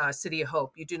into City of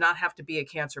Hope. You do not have to be a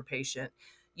cancer patient.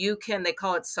 You can, they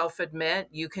call it self admit.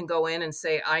 You can go in and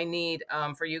say, I need,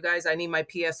 for you guys, I need my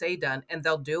PSA done, and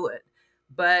they'll do it.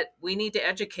 But we need to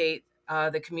educate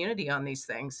the community on these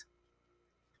things.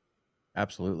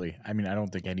 Absolutely. I mean, I don't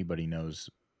think anybody knows,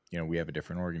 we have a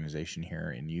different organization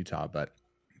here in Utah, but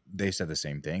they said the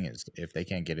same thing is if they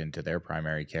can't get into their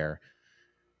primary care,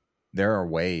 there are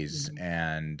ways, Mhm.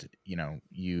 and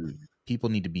people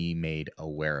need to be made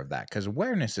aware of that, because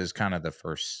awareness is kind of the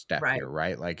first step Right. here,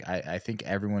 right? Like I think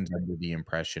everyone's under the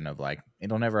impression of like,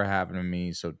 it'll never happen to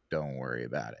me, so don't worry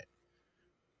about it.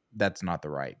 That's not the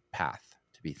right path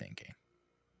to be thinking.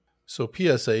 So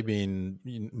PSA being,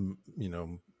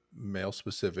 male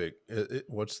specific,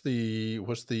 what's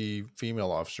the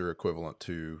female officer equivalent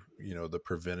to, the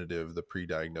preventative, the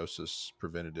pre-diagnosis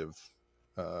preventative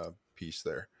piece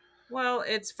there? Well,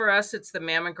 it's for us, it's the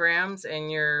mammograms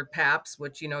and your PAPs,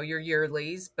 which, your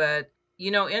yearlies. But,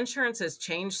 insurance has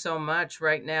changed so much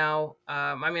right now.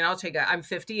 I mean, I'm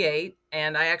 58,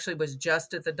 and I actually was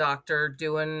just at the doctor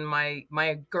doing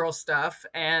my girl stuff.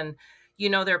 And,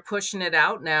 they're pushing it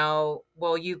out now.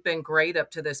 Well, you've been great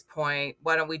up to this point.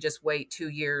 Why don't we just wait 2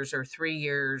 years or 3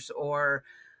 years? Or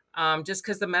just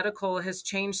because the medical has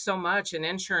changed so much and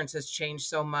insurance has changed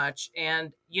so much.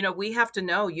 And, we have to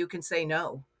know you can say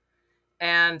no.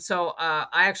 And so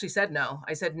I actually said no.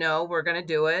 I said, no, we're going to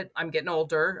do it. I'm getting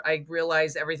older. I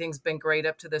realize everything's been great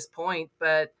up to this point.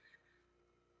 But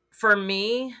for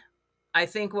me, I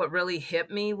think what really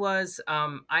hit me was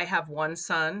I have one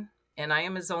son and I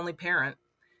am his only parent.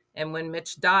 And when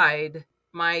Mitch died,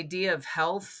 my idea of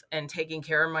health and taking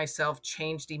care of myself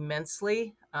changed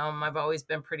immensely. I've always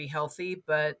been pretty healthy,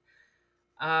 but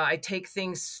I take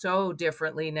things so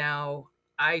differently now.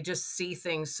 I just see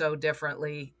things so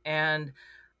differently. And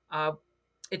uh,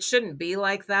 it shouldn't be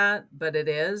like that, but it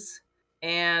is.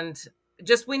 And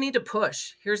just we need to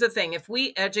push. Here's the thing, if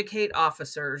we educate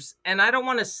officers, and I don't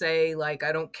want to say like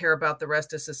I don't care about the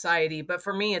rest of society, but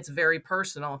for me, it's very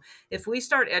personal. If we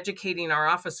start educating our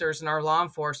officers and our law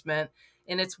enforcement,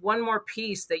 and it's one more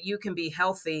piece that you can be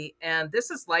healthy, and this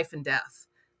is life and death.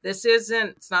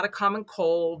 It's not a common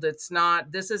cold.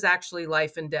 This is actually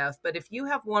life and death. But if you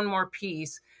have one more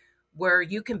piece where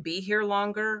you can be here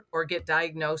longer or get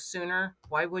diagnosed sooner,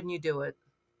 why wouldn't you do it?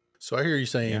 So I hear you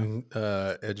Yeah.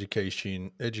 saying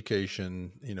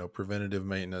education, preventative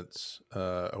maintenance,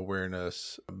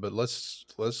 awareness. But let's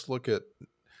look at,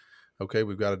 okay,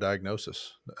 we've got a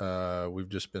diagnosis. We've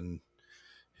just been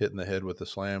hitting the head with a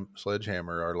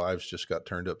sledgehammer. Our lives just got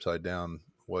turned upside down.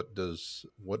 What does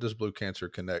Blue Cancer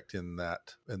connect in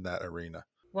that arena?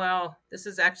 Well, this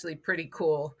is actually pretty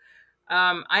cool.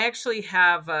 I actually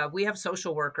we have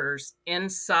social workers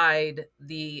inside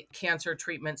the cancer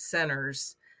treatment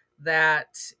centers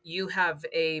that you have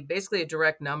basically a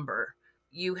direct number.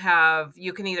 You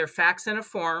can either fax in a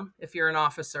form if you're an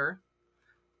officer,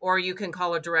 or you can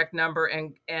call a direct number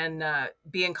and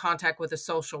be in contact with a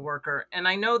social worker. And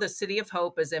I know the City of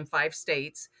Hope is in 5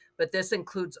 states, but this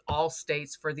includes all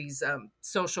states for these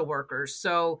social workers.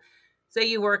 So, say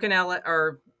you work in LA,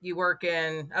 or you work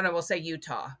in, I don't know, we'll say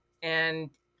Utah, and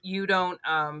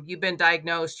you've been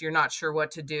diagnosed, you're not sure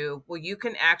what to do. Well, you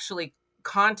can actually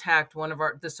contact one of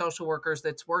the social workers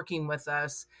that's working with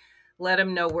us, let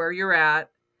them know where you're at.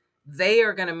 They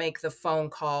are going to make the phone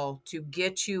call to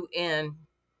get you in,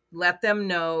 let them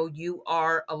know you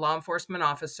are a law enforcement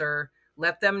officer,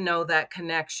 let them know that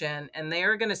connection, and they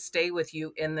are going to stay with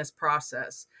you in this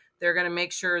process. They're going to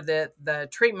make sure that the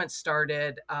treatment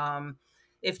started.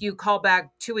 If you call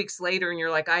back 2 weeks later and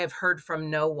you're like, I have heard from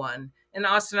no one. And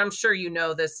Austin, I'm sure you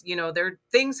know this, there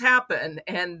things happen,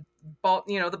 and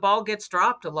the ball gets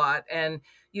dropped a lot. And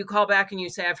you call back and you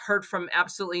say, I've heard from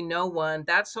absolutely no one.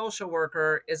 That social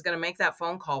worker is going to make that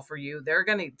phone call for you. They're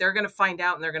going to find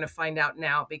out, and they're going to find out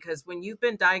now, because when you've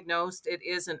been diagnosed, it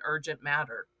is an urgent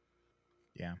matter.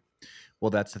 Yeah. Well,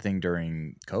 that's the thing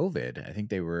during COVID. I think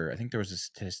there was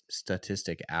a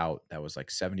statistic out that was like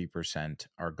 70%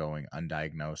 are going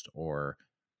undiagnosed, or,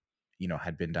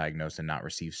 had been diagnosed and not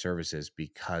received services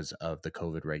because of the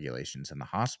COVID regulations in the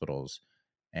hospitals.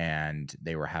 And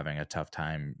they were having a tough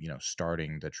time,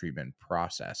 starting the treatment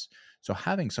process. So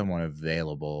having someone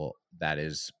available that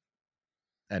is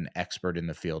an expert in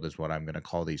the field is what I'm going to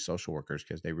call these social workers,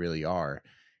 because they really are,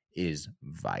 is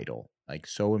vital. Like,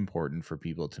 so important for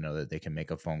people to know that they can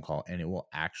make a phone call and it will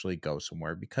actually go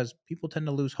somewhere, because people tend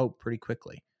to lose hope pretty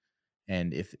quickly.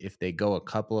 And if they go a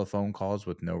couple of phone calls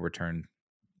with no return,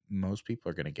 most people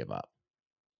are going to give up.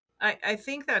 I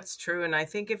think that's true. And I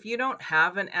think if you don't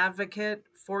have an advocate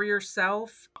for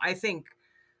yourself, I think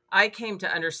I came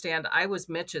to understand I was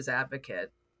Mitch's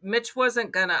advocate. Mitch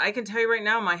wasn't gonna, I can tell you right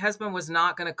now, my husband was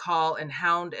not gonna call and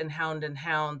hound and hound and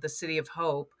hound the City of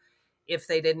Hope if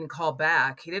they didn't call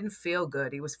back. He didn't feel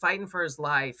good. He was fighting for his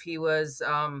life. He was,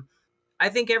 I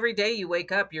think every day you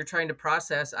wake up, you're trying to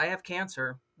process, I have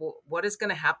cancer. What is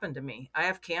going to happen to me? I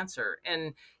have cancer.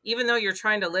 And even though you're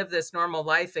trying to live this normal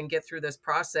life and get through this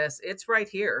process, it's right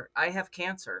here. I have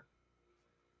cancer.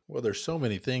 Well, there's so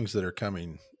many things that are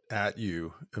coming at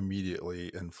you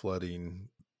immediately and flooding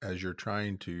as you're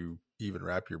trying to even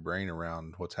wrap your brain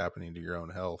around what's happening to your own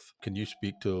health. Can you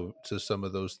speak to some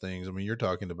of those things? I mean, you're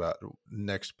talking about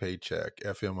next paycheck,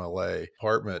 FMLA,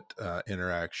 apartment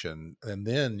interaction, and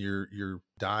then your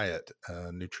diet,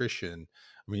 nutrition.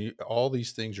 I mean, all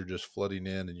these things are just flooding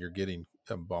in, and you're getting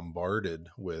bombarded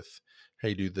with,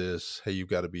 hey, do this. Hey, you've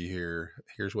got to be here.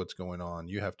 Here's what's going on.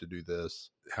 You have to do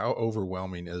this. How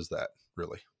overwhelming is that,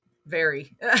 really?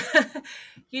 Very.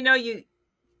 you know, you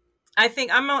I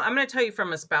think I'm going to tell you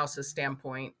from a spouse's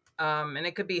standpoint. And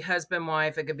it could be husband,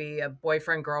 wife, it could be a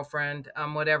boyfriend, girlfriend,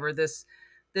 whatever. This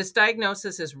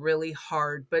diagnosis is really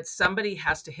hard, but somebody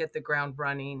has to hit the ground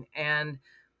running. And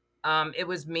it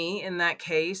was me in that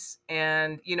case.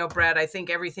 And, you know, Brad, I think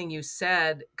everything you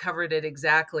said covered it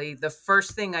exactly. The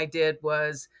first thing I did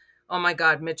was, oh my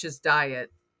God, Mitch's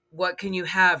diet. What can you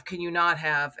have? Can you not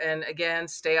have? And again,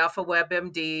 stay off of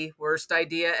WebMD. Worst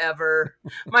idea ever.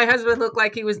 My husband looked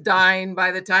like he was dying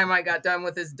by the time I got done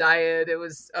with his diet. It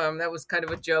was, that was kind of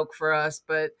a joke for us.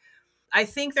 But I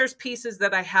think there's pieces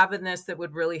that I have in this that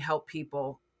would really help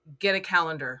people. Get a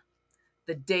calendar.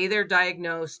 The day they're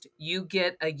diagnosed, you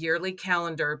get a yearly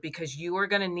calendar, because you are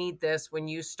going to need this when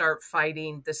you start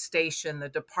fighting the station, the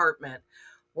department,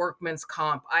 workman's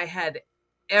comp. I had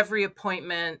every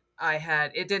appointment.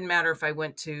 It didn't matter if I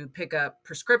went to pick up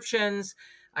prescriptions,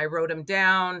 I wrote them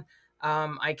down.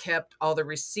 I kept all the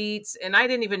receipts, and I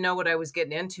didn't even know what I was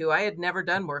getting into. I had never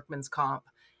done workman's comp.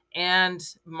 And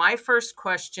my first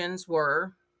questions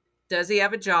were, does he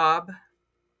have a job?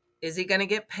 Is he going to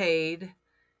get paid?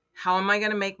 How am I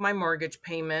going to make my mortgage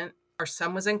payment? Our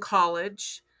son was in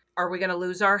college. Are we going to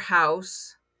lose our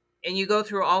house? And you go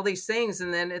through all these things.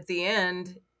 And then at the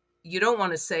end, you don't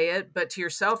want to say it, but to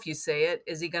yourself, you say it.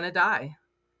 Is he going to die?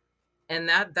 And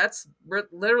that's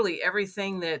literally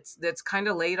everything that's kind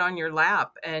of laid on your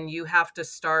lap. And you have to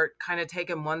start kind of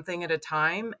taking one thing at a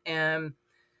time. And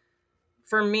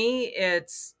for me,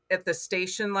 it's at the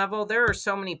station level. There are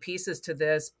so many pieces to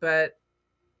this, but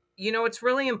you know, it's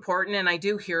really important, and I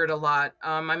do hear it a lot.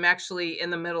 I'm actually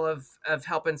in the middle of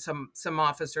helping some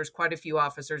officers, quite a few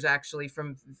officers actually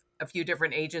from a few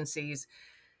different agencies.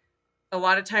 A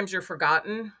lot of times you're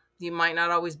forgotten. You might not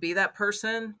always be that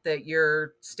person that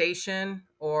your station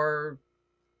or,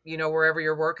 you know, wherever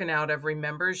you're working out of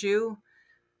remembers you.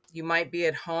 You might be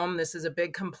at home. This is a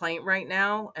big complaint right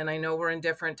now, and I know we're in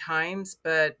different times,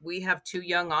 but we have two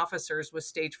young officers with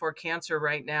stage 4 cancer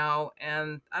right now,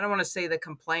 and I don't want to say the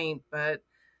complaint, but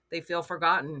they feel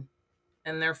forgotten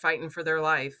and they're fighting for their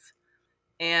life.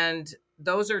 And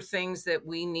those are things that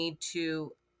we need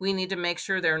to make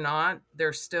sure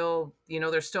they're still, you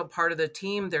know, they're still part of the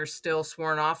team, they're still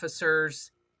sworn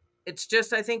officers. It's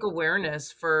just, I think,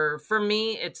 awareness. For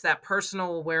me, it's that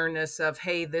personal awareness of,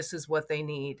 hey, this is what they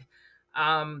need.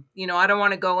 You know, I don't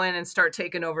want to go in and start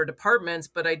taking over departments,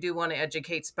 but I do want to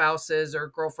educate spouses or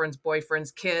girlfriends,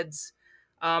 boyfriends, kids,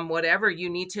 whatever. You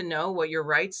need to know what your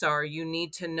rights are. You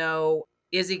need to know,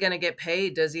 is he going to get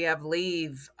paid? Does he have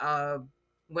leave?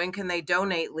 When can they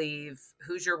donate leave?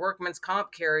 Who's your workman's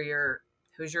comp carrier?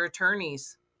 Who's your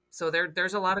attorneys? So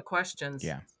there's a lot of questions.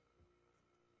 Yeah.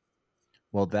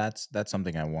 Well, that's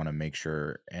something I want to make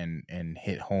sure and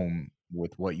hit home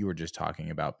with what you were just talking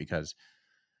about, because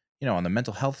on the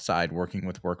mental health side, working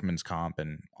with workman's comp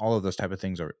and all of those type of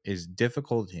things is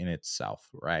difficult in itself,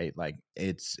 right? Like,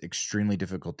 it's extremely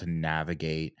difficult to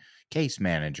navigate case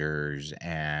managers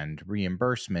and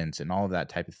reimbursements and all of that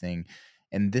type of thing.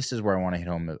 And this is where I want to hit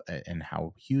home and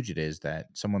how huge it is that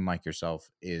someone like yourself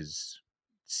is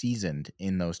seasoned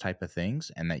in those type of things,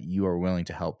 and that you are willing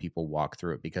to help people walk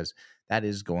through it, because that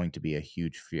is going to be a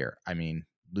huge fear. I mean,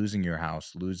 losing your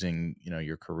house, losing,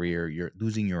 your career, you're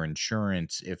losing your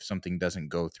insurance. If something doesn't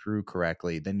go through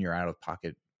correctly, then you're out of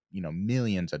pocket,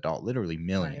 millions of dollars, literally Right.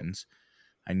 millions.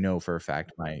 I know for a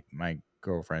fact my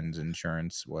girlfriend's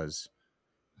insurance was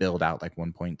billed out like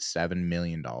 $1.7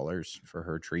 million for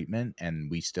her treatment, and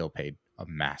we still paid a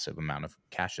massive amount of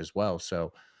cash as well.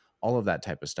 So all of that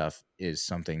type of stuff is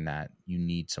something that you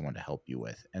need someone to help you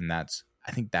with. And I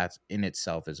think that's in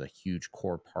itself is a huge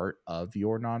core part of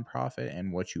your nonprofit,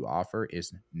 and what you offer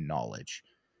is knowledge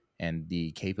and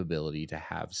the capability to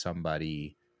have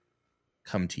somebody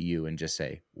come to you and just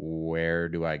say, where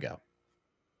do I go?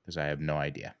 Because I have no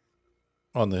idea.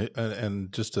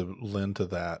 And just to lend to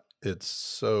that, it's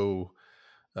so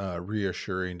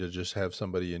reassuring to just have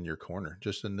somebody in your corner,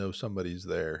 just to know somebody's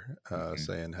there,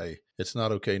 saying, "Hey, it's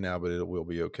not okay now, but it will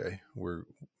be okay.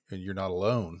 And you're not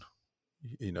alone."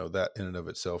 That in and of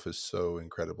itself is so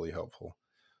incredibly helpful.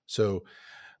 So,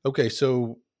 okay,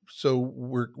 so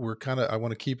we're kind of, I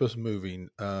want to keep us moving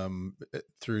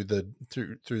through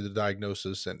the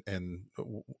diagnosis, and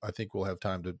I think we'll have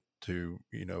time to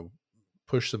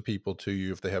push some people to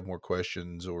you if they have more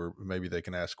questions, or maybe they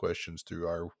can ask questions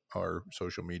through our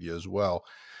social media as well.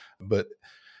 But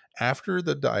after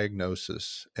the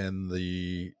diagnosis and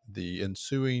the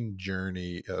ensuing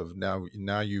journey of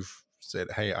now you've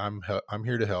said, "Hey, I'm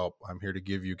here to help. I'm here to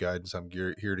give you guidance. I'm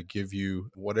here to give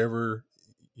you whatever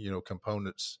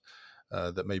components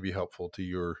that may be helpful to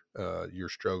your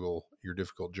struggle, your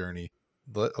difficult journey."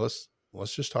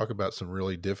 Let's just talk about some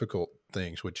really difficult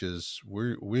things, which is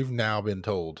we've now been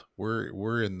told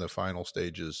we're in the final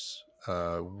stages.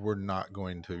 We're not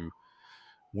going to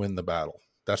win the battle.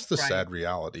 That's the Right. sad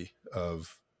reality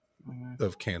of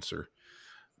Mhm. cancer.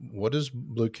 What is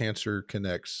Blue Cancer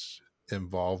Connect's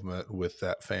involvement with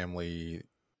that family?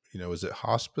 Is it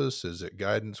hospice? Is it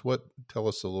guidance? Tell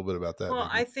us a little bit about that, Well,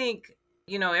 I Vickie. think,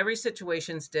 every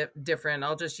situation's different.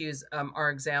 I'll just use our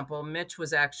example. Mitch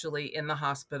was actually in the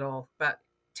hospital about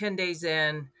 10 days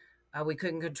in. We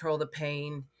couldn't control the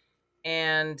pain.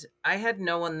 And I had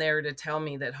no one there to tell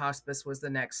me that hospice was the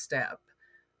next step.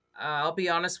 I'll be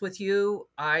honest with you.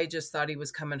 I just thought he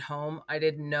was coming home. I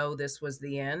didn't know this was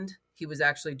the end. He was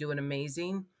actually doing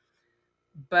amazing.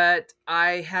 But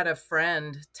I had a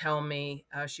friend tell me,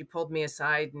 she pulled me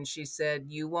aside and she said,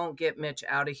 "You won't get Mitch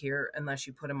out of here unless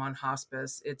you put him on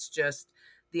hospice. It's just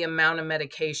the amount of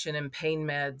medication and pain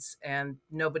meds, and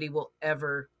nobody will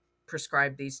ever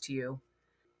prescribe these to you."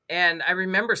 And I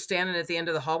remember standing at the end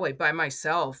of the hallway by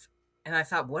myself, and I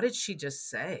thought, what did she just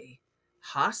say?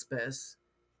 Hospice?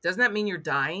 Doesn't that mean you're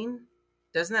dying?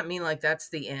 Doesn't that mean like that's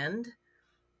the end?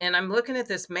 And I'm looking at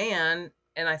this man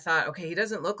and I thought, okay, he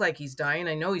doesn't look like he's dying.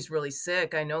 I know he's really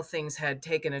sick. I know things had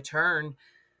taken a turn,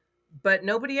 but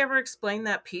nobody ever explained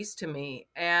that piece to me.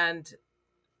 And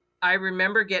I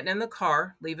remember getting in the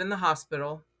car, leaving the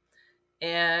hospital,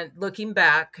 and looking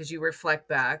back, because you reflect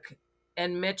back,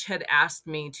 and Mitch had asked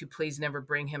me to please never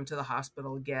bring him to the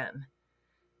hospital again.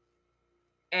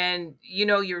 And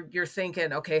you're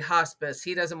thinking, okay, hospice,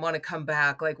 he doesn't want to come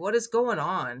back. Like, what is going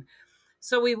on?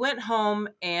 So we went home,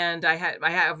 and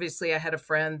obviously I had a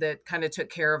friend that kind of took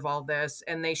care of all this,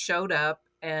 and they showed up.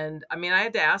 And I mean, I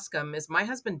had to ask him, "Is my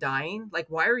husband dying? Like,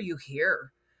 why are you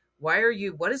here?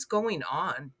 What is going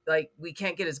on? Like, we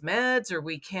can't get his meds, or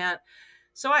we can't."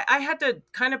 So I had to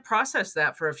kind of process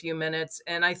that for a few minutes.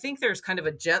 And I think there's kind of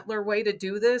a gentler way to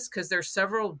do this, because there's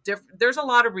a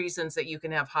lot of reasons that you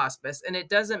can have hospice, and it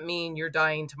doesn't mean you're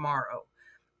dying tomorrow.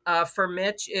 For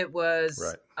Mitch, it was,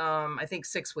 Right. I think,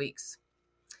 6 weeks.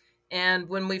 And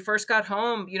when we first got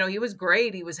home, he was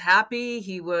great. He was happy.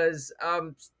 He was,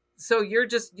 so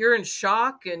you're in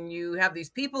shock, and you have these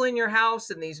people in your house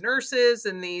and these nurses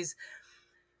and these.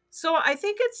 So I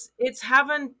think it's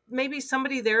having maybe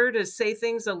somebody there to say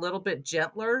things a little bit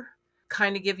gentler,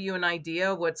 kind of give you an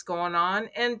idea of what's going on.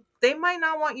 And they might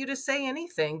not want you to say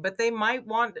anything, but they might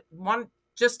want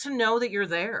just to know that you're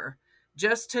there.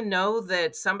 Just to know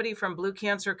that somebody from Blue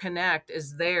Cancer Connect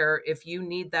is there if you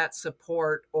need that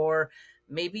support, or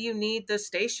maybe you need the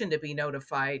station to be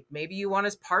notified. Maybe you want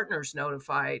his partners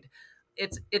notified.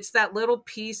 It's that little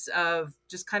piece of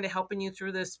just kind of helping you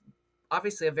through this,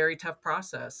 obviously a very tough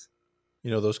process.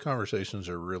 Those conversations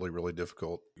are really, really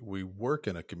difficult. We work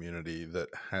in a community that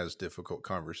has difficult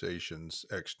conversations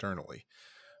externally,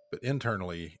 but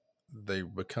internally they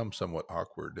become somewhat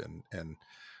awkward.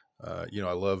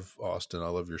 I love Austin. I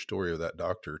love your story of that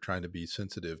doctor trying to be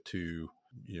sensitive to,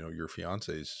 your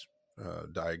fiance's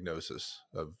diagnosis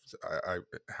of,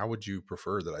 how would you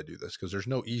prefer that I do this? Because there's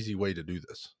no easy way to do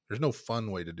this. There's no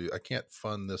fun way to do. I can't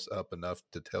fun this up enough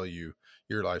to tell you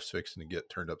your life's fixing to get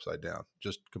turned upside down,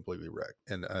 just completely wrecked.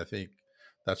 And I think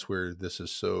that's where this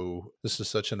is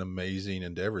such an amazing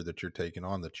endeavor that you're taking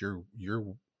on, that you're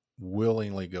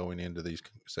willingly going into these,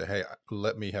 say, "Hey,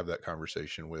 let me have that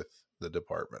conversation with the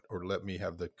department, or let me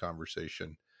have the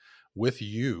conversation with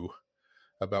you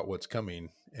about what's coming,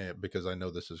 because I know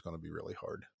this is going to be really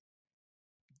hard.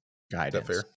 Is that Guidance.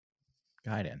 fair?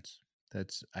 Guidance.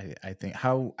 That's I think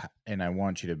how, and I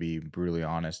want you to be brutally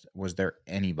honest, was there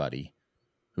anybody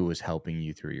who was helping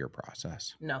you through your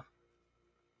process? No.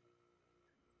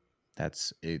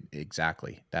 That's it,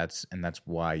 exactly. That's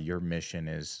why your mission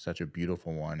is such a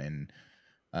beautiful one, and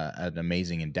an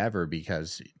amazing endeavor,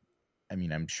 because I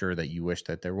mean, I'm sure that you wish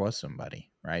that there was somebody,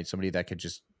 right? Somebody that could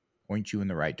just point you in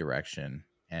the right direction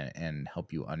and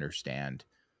help you understand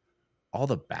all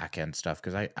the back end stuff.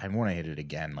 Cause I want to hit it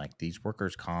again. Like these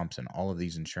workers' comps and all of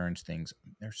these insurance things,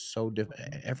 they're so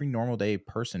different. Every normal day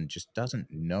person just doesn't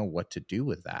know what to do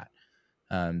with that.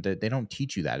 They don't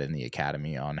teach you that in the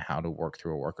academy on how to work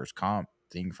through a workers' comp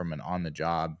thing from an on the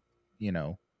job, you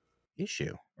know,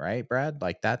 issue, right, Brad?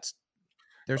 Like there's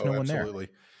Oh, no one there. absolutely.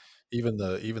 Even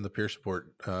the peer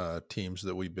support teams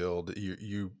that we build,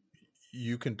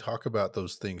 you can talk about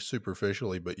those things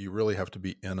superficially, but you really have to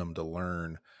be in them to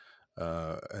learn,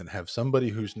 and have somebody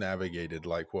who's navigated,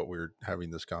 like what we're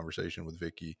having this conversation with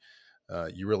Vickie.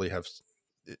 You really have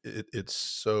it's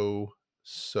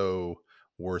so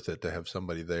worth it to have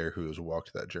somebody there who has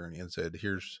walked that journey and said,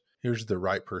 here's the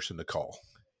right person to call,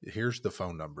 here's the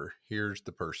phone number, here's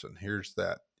the person, here's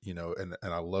that, and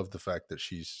I love the fact that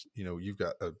she's, you've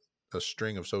got a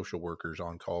string of social workers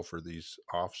on call for these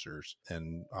officers,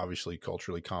 and obviously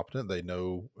culturally competent. They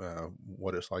know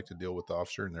what it's like to deal with the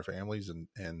officer and their families,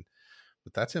 and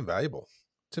but that's invaluable.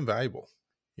 It's invaluable,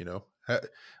 you know.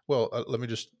 Well, let me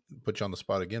just put you on the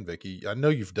spot again, Vickie. I know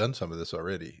you've done some of this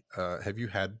already. Have you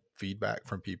had feedback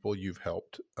from people you've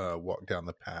helped walk down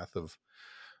the path of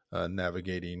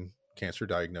navigating cancer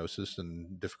diagnosis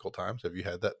and difficult times? Have you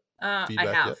had that I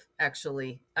feedback have yet?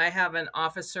 actually. I have an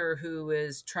officer who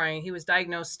is trying. He was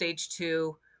diagnosed stage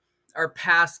 2. Our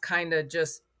past kind of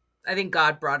just. I think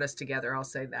God brought us together. I'll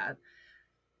say that.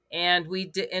 And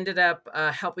we ended up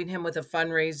helping him with a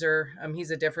fundraiser.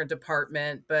 He's a different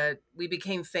department, but we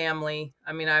became family.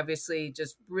 I mean, obviously,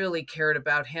 just really cared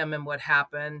about him and what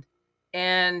happened.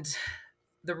 And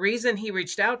the reason he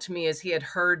reached out to me is he had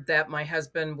heard that my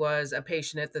husband was a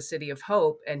patient at the City of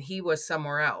Hope and he was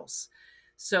somewhere else.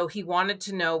 So he wanted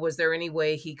to know, was there any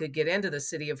way he could get into the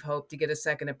City of Hope to get a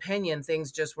second opinion?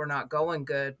 Things just were not going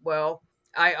good. Well,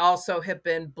 I also have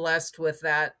been blessed with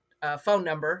that phone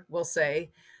number, we'll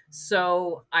say.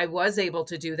 So I was able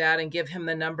to do that and give him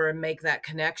the number and make that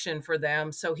connection for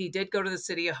them. So he did go to the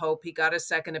City of Hope. He got a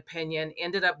second opinion,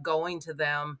 ended up going to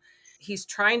them. He's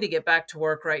trying to get back to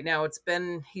work right now.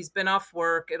 He's been off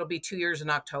work. It'll be 2 years in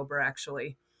October,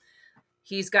 actually.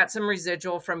 He's got some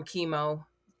residual from chemo,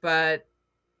 but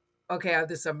okay, I'm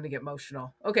going to get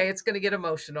emotional. Okay, it's going to get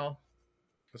emotional.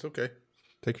 That's okay.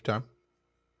 Take your time.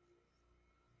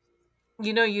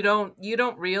 You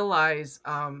don't realize.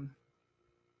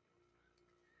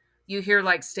 You hear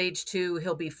like stage 2,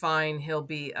 he'll be fine, he'll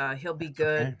be That's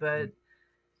good, okay. but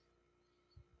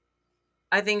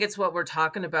I think it's what we're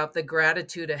talking about, the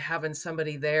gratitude of having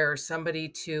somebody there, somebody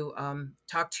to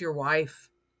talk to your wife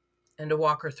and to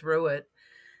walk her through it.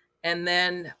 And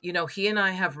then, he and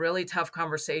I have really tough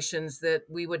conversations that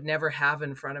we would never have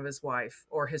in front of his wife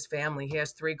or his family. He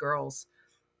has 3 girls.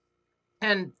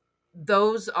 And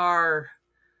those are,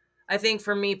 I think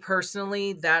for me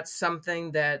personally, that's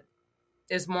something that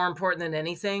is more important than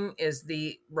anything, is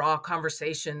the raw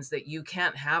conversations that you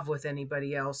can't have with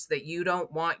anybody else, that you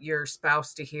don't want your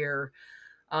spouse to hear,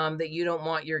 that you don't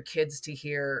want your kids to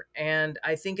hear. And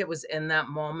I think it was in that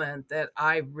moment that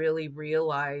I really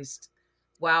realized,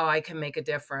 wow, I can make a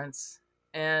difference.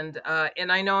 And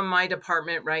I know in my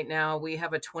department right now, we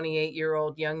have a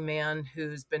 28-year-old young man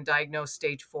who's been diagnosed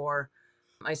stage 4.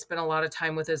 I spent a lot of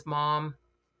time with his mom.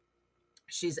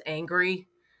 She's angry.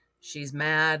 She's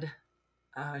mad.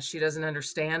 She doesn't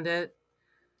understand it.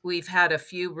 We've had a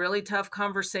few really tough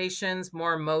conversations,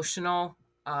 more emotional.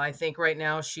 I think right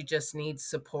now she just needs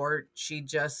support.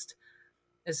 This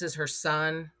is her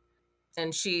son.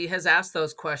 And she has asked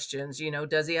those questions,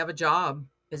 does he have a job?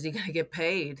 Is he going to get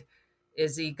paid?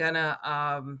 Is he going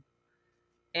to,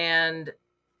 and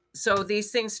so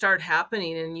these things start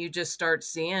happening and you just start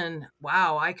seeing,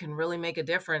 wow, I can really make a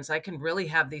difference. I can really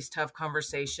have these tough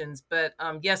conversations. But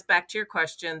yes, back to your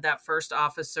question, that first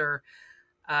officer,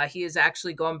 he is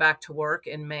actually going back to work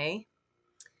in May.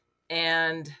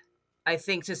 And I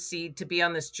think to be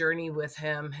on this journey with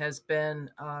him has been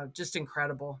just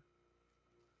incredible.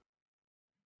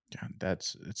 Yeah,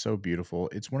 it's so beautiful.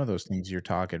 It's one of those things you're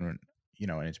talking, and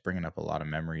it's bringing up a lot of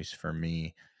memories for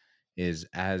me. Is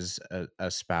as a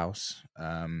spouse,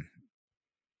 chemo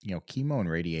and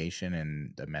radiation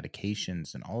and the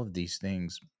medications and all of these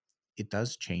things, it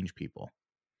does change people.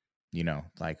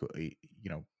 Like,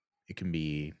 it can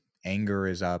be anger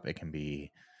is up, it can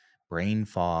be brain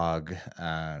fog,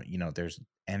 there's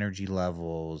energy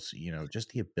levels, just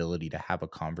the ability to have a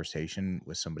conversation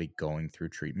with somebody going through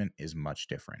treatment is much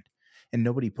different. And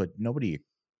nobody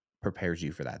prepares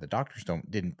you for that. The doctors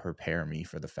didn't prepare me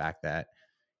for the fact that,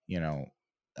 you know,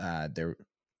 there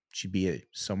should be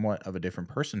somewhat of a different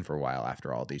person for a while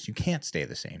after all these. You can't stay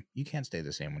the same. You can't stay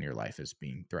the same when your life is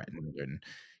being threatened and,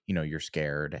 you're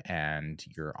scared and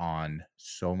you're on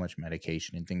so much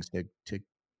medication and things to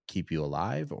keep you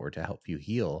alive or to help you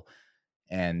heal.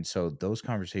 And so those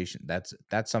conversations,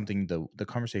 that's something, the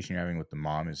conversation you're having with the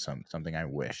mom is something I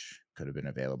wish could have been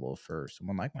available for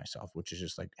someone like myself, which is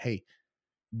just like, hey,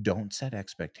 don't set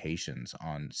expectations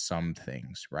on some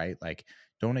things, right? Like,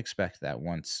 don't expect that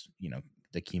once,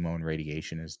 the chemo and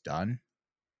radiation is done,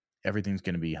 everything's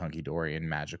going to be hunky dory and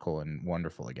magical and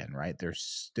wonderful again, right? There's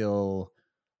still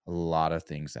a lot of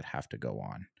things that have to go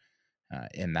on.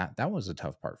 And that was a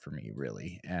tough part for me,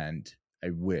 really. And I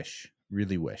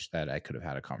really wish that I could have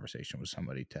had a conversation with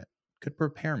somebody to could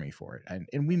prepare me for it.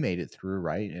 And we made it through,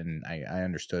 right? And I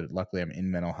understood. Luckily, I'm in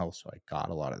mental health, so I got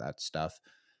a lot of that stuff.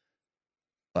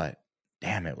 But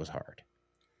damn, it was hard.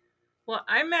 Well,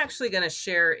 I'm actually going to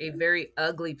share a very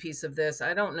ugly piece of this.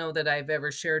 I don't know that I've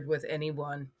ever shared with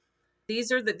anyone.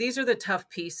 These are the tough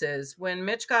pieces. When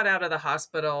Mitch got out of the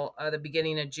hospital, the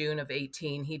beginning of June of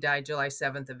 18, he died July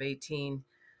 7th of 18.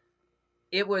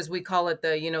 It was, we call it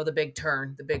the big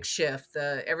turn, the big shift.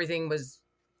 The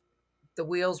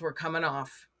wheels were coming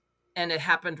off, and it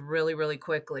happened really, really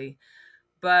quickly.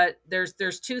 But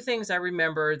there's two things I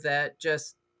remember that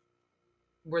just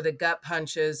were the gut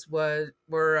punches. Were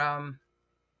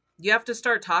you have to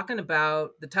start talking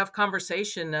about the tough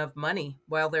conversation of money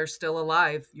while they're still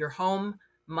alive. Your home,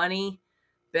 money,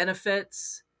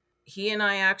 benefits. He and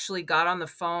I actually got on the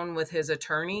phone with his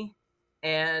attorney,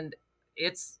 and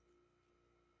it's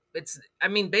I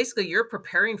mean, basically you're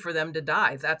preparing for them to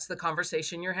die. That's the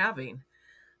conversation you're having.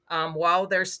 While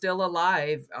they're still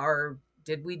alive,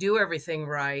 did we do everything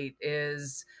right?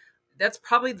 That's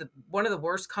probably one of the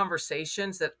worst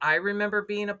conversations that I remember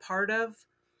being a part of,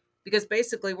 because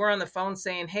basically we're on the phone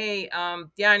saying, hey,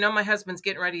 yeah, I know my husband's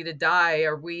getting ready to die.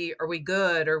 Are we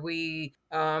good?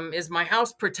 Is my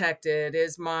house protected?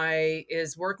 Is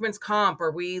workman's comp?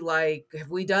 Have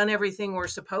we done everything we're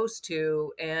supposed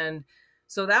to? And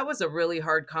so that was a really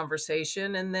hard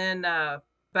conversation. And then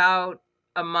about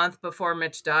a month before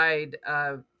Mitch died,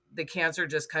 the cancer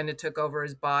just kind of took over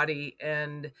his body,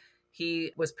 and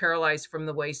he was paralyzed from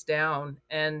the waist down.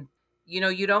 And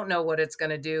you don't know what it's going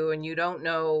to do, and you don't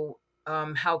know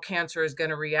how cancer is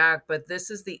going to react. But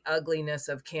this is the ugliness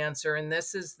of cancer, and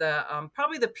this is the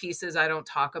probably the pieces I don't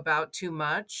talk about too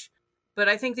much. But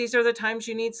I think these are the times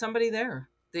you need somebody there.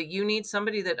 That you need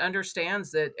somebody that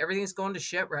understands that everything's going to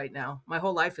shit right now. My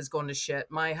whole life is going to shit.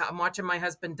 I'm watching my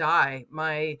husband die.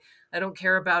 I don't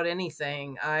care about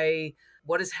anything.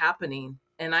 What is happening?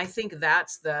 And I think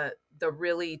that's the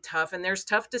really tough. And there's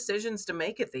tough decisions to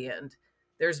make at the end.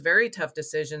 There's very tough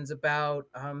decisions about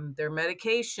their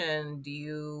medication.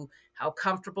 How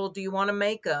comfortable do you want to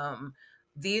make them?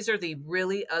 These are the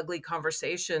really ugly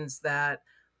conversations that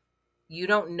you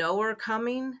don't know are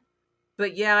coming.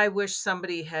 But yeah, I wish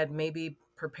somebody had maybe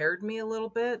prepared me a little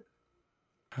bit.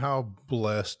 How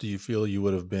blessed do you feel you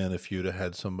would have been if you'd have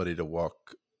had somebody to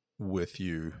walk with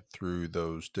you through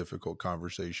those difficult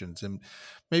conversations, and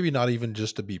maybe not even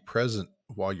just to be present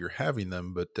while you're having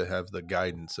them, but to have the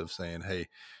guidance of saying, hey,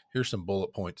 here's some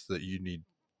bullet points that you need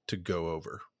to go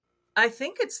over. I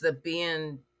think it's the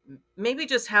being, maybe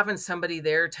just having somebody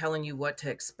there telling you what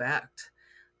to expect.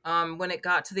 When it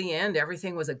got to the end,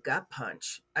 everything was a gut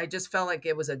punch. I just felt like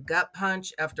it was a gut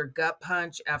punch after gut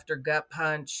punch after gut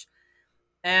punch.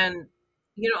 And,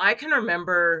 I can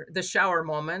remember the shower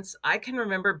moments. I can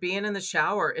remember being in the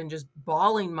shower and just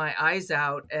bawling my eyes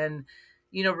out and,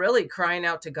 really crying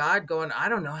out to God, going, I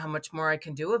don't know how much more I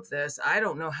can do of this. I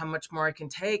don't know how much more I can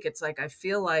take. It's like I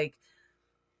feel like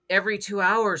every 2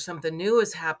 hours something new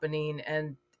is happening,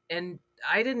 and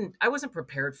I wasn't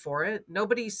prepared for it.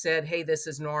 Nobody said, hey, this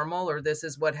is normal, or this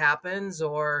is what happens,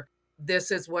 or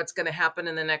this is what's going to happen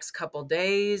in the next couple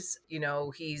days.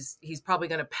 He's probably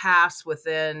going to pass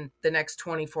within the next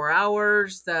 24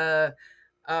 hours. Those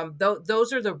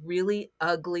are the really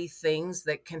ugly things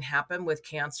that can happen with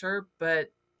cancer. But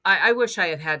I wish I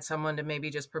had had someone to maybe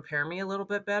just prepare me a little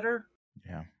bit better.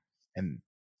 Yeah. And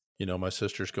My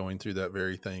sister's going through that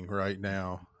very thing right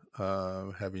now,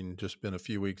 having just been a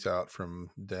few weeks out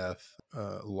from death,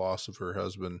 loss of her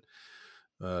husband.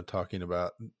 talking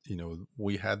about,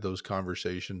 we had those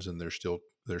conversations, and they're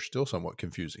still somewhat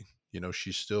confusing.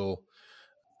 She's still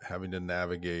having to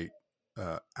navigate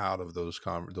out of those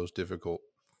difficult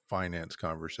finance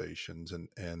conversations,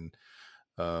 and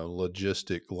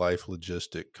life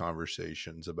logistic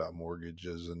conversations about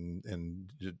mortgages,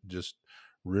 and just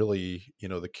really,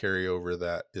 the carryover of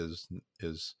that is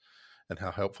and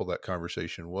how helpful that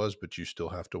conversation was, but you still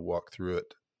have to walk through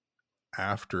it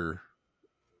after,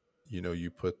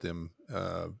 you put them,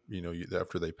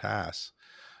 after they pass,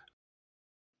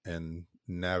 and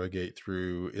navigate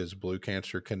through. Is Blue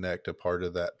Cancer Connect a part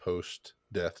of that post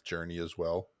death journey as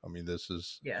well? I mean,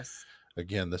 Yes.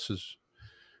 this is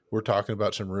we're talking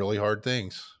about some really hard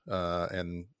things,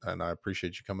 and I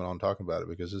appreciate you coming on talking about it,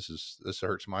 because this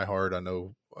hurts my heart. I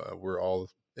know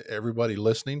everybody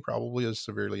listening probably is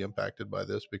severely impacted by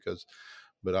this,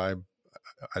 but I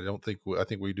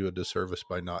think we do a disservice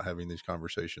by not having these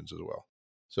conversations as well.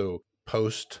 So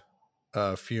post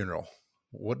funeral,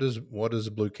 what does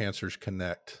Blue Cancers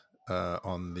Connect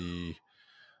on the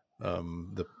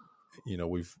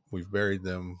we've buried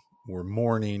them, we're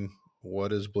mourning. What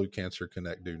does Blue Cancer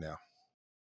Connect do now?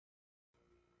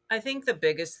 I think the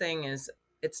biggest thing is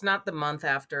it's not the month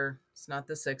after, it's not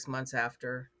the 6 months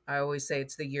after. I always say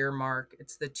it's the year mark,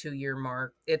 it's the 2 year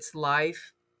mark. It's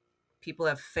life. People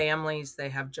have families, they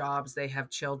have jobs, they have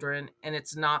children, and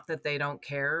it's not that they don't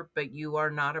care, but you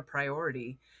are not a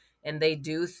priority. And they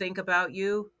do think about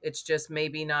you. It's just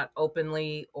maybe not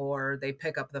openly, or they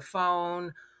pick up the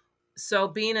phone. So,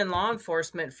 being in law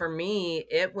enforcement for me,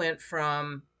 it went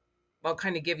from, I'll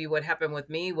kind of give you what happened with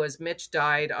me was Mitch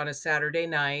died on a Saturday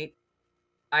night.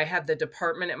 I had the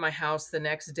department at my house the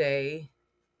next day.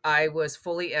 I was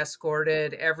fully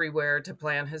escorted everywhere to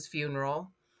plan his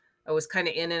funeral. I was kind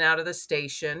of in and out of the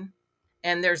station.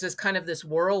 And there's this kind of this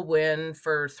whirlwind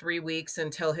for 3 weeks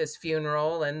until his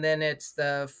funeral. And then it's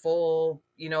the full,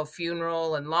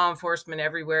 funeral and law enforcement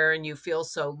everywhere. And you feel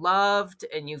so loved,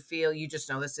 and you just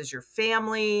know this is your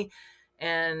family.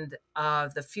 And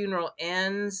the funeral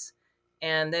ends.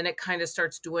 And then it kind of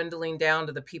starts dwindling down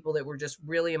to the people that were just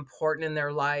really important in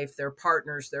their life, their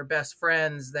partners, their best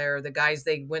friends, they're the guys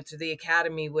they went to the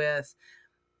academy with.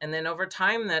 And then over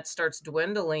time that starts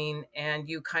dwindling, and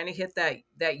you kind of hit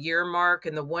that year mark,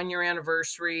 and the 1 year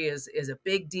anniversary is a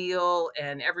big deal,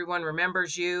 and everyone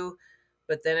remembers you.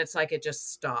 But then it's like it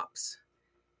just stops.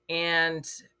 And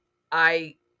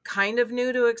I kind of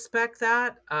knew to expect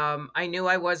that. I knew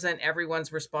I wasn't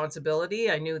everyone's responsibility.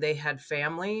 I knew they had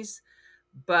families,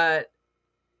 but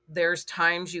there's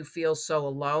times you feel so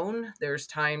alone. There's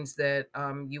times that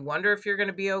you wonder if you're going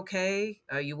to be okay.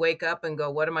 You wake up and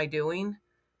go, what am I doing?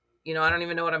 I don't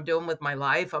even know what I'm doing with my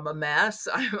life. I'm a mess.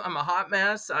 I'm a hot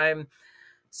mess.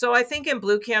 So I think in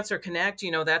Blue Cancer Connect,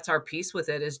 that's our piece with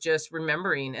it, is just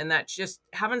remembering, and that's just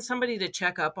having somebody to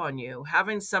check up on you,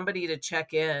 having somebody to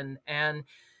check in. And,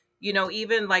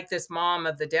 even like this mom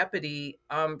of the deputy,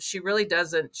 she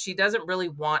doesn't really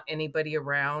want anybody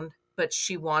around, but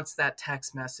she wants that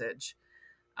text message.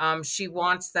 She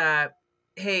wants that,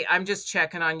 hey, I'm just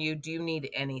checking on you. Do you need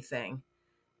anything?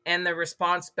 And the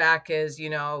response back is,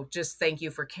 just thank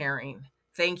you for caring.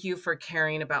 Thank you for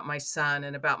caring about my son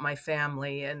and about my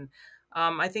family. And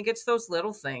I think it's those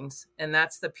little things. And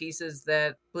that's the pieces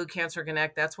that Blue Cancer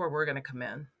Connect, that's where we're going to come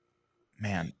in.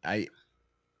 Man,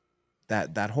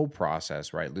 that whole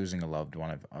process, right? Losing a loved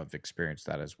one, I've experienced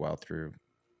that as well through,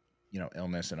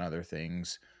 illness and other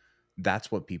things.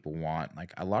 That's what people want.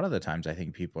 Like a lot of the times I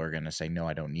think people are going to say, no,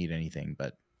 I don't need anything,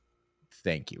 but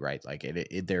thank you, right? Like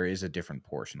there is a different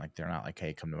portion. Like they're not like,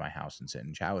 hey, come to my house and sit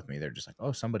and chat with me. They're just like,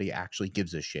 oh, somebody actually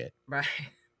gives a shit. Right.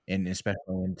 And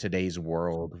especially in today's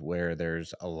world where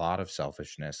there's a lot of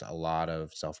selfishness, a lot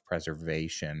of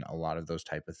self-preservation, a lot of those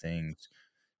type of things,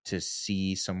 to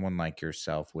see someone like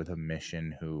yourself with a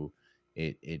mission who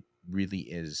it really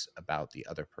is about the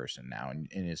other person now, and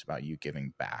it's about you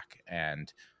giving back.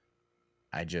 And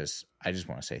I just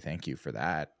want to say thank you for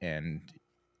that. And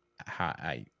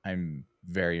I'm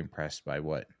very impressed by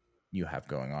what you have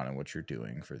going on and what you're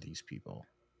doing for these people.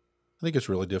 I think it's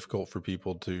really difficult for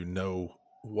people to know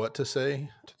what to say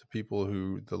to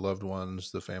the loved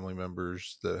ones, the family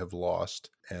members that have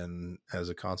lost. And as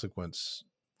a consequence,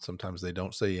 sometimes they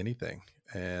don't say anything.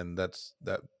 And that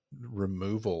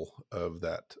removal of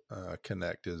that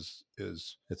connect is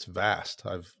it's vast.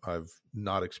 I've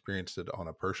not experienced it on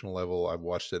a personal level. I've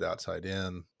watched it outside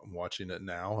in. I'm watching it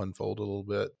now unfold a little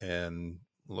bit. And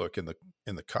look, in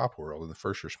the cop world, in the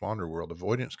first responder world,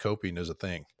 avoidance coping is a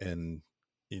thing. And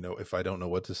if I don't know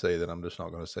what to say, then I'm just not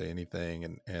going to say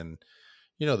anything. And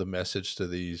the message to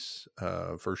these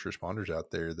first responders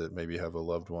out there that maybe have a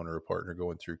loved one or a partner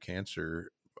going through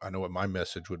cancer. I know what my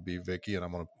message would be, Vickie, and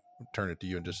I'm going to turn it to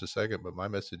you in just a second. But my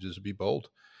message is be bold.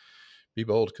 Be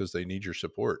bold because they need your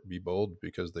support. Be bold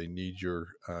because they need your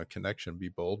connection. Be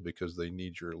bold because they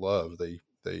need your love. They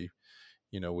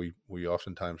we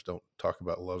oftentimes don't talk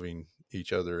about loving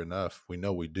each other enough. We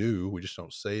know we do. We just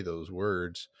don't say those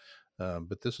words.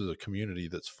 But this is a community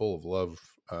that's full of love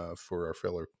for our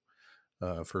fellow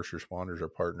first responders, our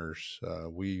partners.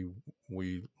 We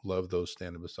love those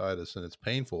standing beside us, and it's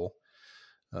painful,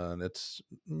 and it's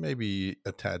maybe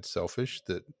a tad selfish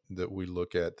that we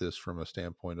look at this from a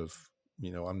standpoint of,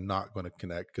 I'm not going to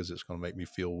connect because it's going to make me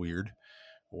feel weird,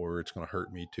 or it's going to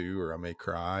hurt me too, or I may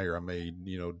cry, or I may,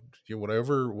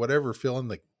 whatever fill in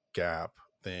the gap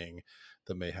thing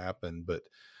that may happen. But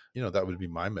that would be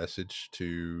my message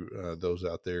to those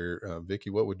out there.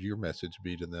 Vickie, what would your message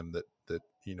be to them that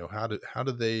how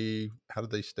do they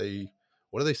stay?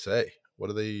 What do they say? What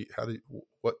do they? How do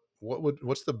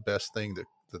what's the best thing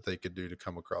that they could do to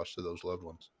come across to those loved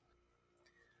ones?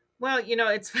 Well,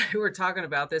 it's funny we're talking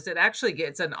about this. It actually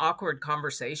gets an awkward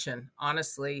conversation,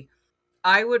 honestly.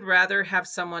 I would rather have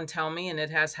someone tell me, and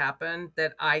it has happened,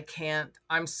 that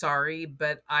I'm sorry,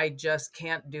 but I just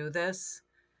can't do this.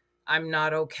 I'm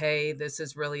not okay. This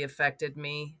has really affected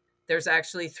me. There's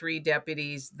actually 3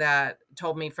 deputies that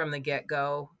told me from the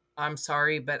get-go, I'm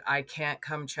sorry, but I can't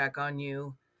come check on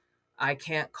you. I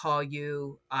can't call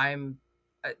you.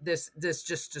 This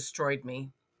just destroyed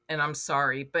me, and I'm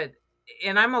sorry,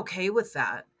 and I'm okay with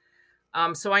that.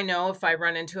 So I know if I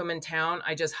run into him in town,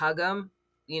 I just hug him,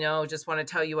 just want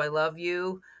to tell you I love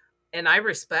you. And I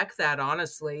respect that,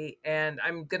 honestly. And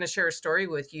I'm going to share a story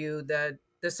with you that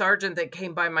the sergeant that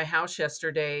came by my house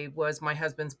yesterday was my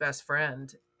husband's best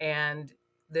friend. And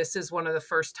this is one of the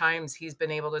first times he's been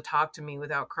able to talk to me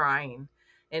without crying.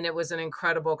 And it was an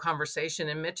incredible conversation.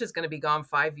 And Mitch is going to be gone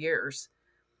 5 years.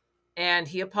 And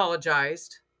he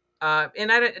apologized.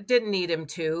 And I didn't need him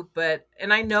to,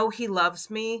 and I know he loves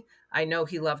me. I know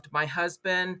he loved my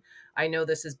husband. I know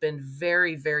this has been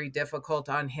very, very difficult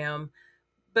on him.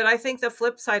 But I think the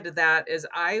flip side of that is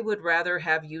I would rather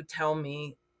have you tell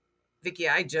me, Vickie,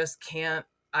 I just can't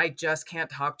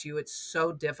talk to you. It's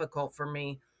so difficult for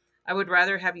me. I would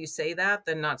rather have you say that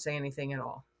than not say anything at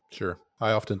all. Sure.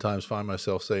 I oftentimes find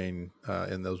myself saying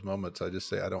in those moments, I just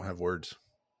say, I don't have words.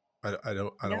 I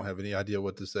don't Yeah. have any idea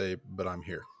what to say, but I'm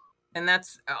here. And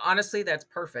that's honestly, that's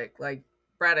perfect. Like,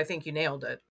 Brad, I think you nailed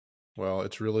it. Well,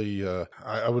 it's really,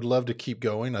 I would love to keep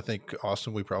going. I think,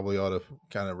 Austin, we probably ought to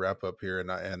kind of wrap up here.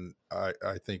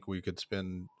 I think we could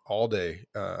spend all day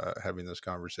having this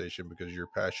conversation because your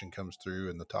passion comes through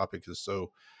and the topic is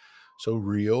so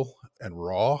real and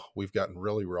raw. We've gotten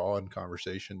really raw in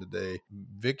conversation today.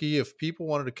 Vickie, if people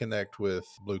wanted to connect with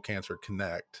Blue Cancer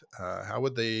Connect, how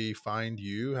would they find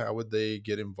you? How would they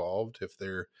get involved if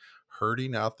they're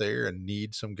hurting out there and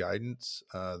need some guidance?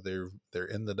 They're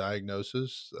in the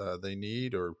diagnosis they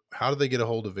need, or how do they get a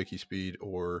hold of Vickie Speed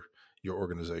or your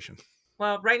organization?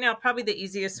 Well, right now, probably the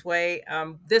easiest way.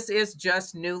 This is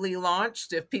just newly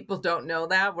launched. If people don't know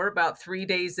that, we're about 3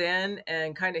 days in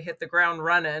and kind of hit the ground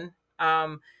running.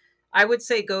 I would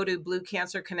say go to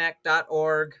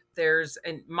bluecancerconnect.org. There's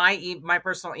my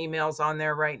personal email's on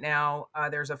there right now.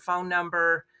 There's a phone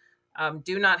number.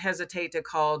 Do not hesitate to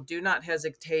call. Do not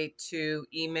hesitate to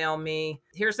email me.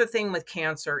 Here's the thing with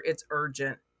cancer, it's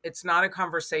urgent. It's not a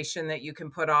conversation that you can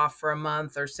put off for a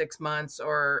month or 6 months,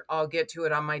 or I'll get to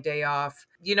it on my day off.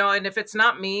 And if it's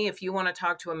not me, if you want to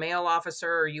talk to a male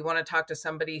officer or you want to talk to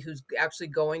somebody who's actually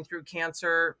going through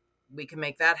cancer, we can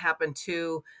make that happen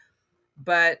too.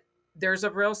 But there's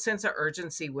a real sense of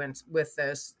urgency with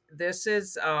this. This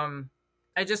is, I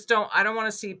don't want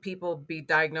to see people be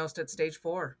diagnosed at stage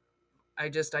 4. I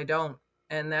don't.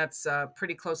 And that's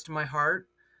pretty close to my heart.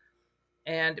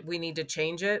 And we need to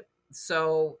change it.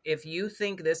 So if you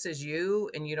think this is you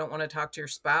and you don't want to talk to your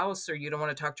spouse or you don't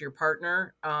want to talk to your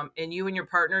partner, and you and your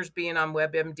partner's being on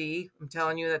WebMD, I'm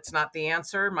telling you, that's not the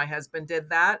answer. My husband did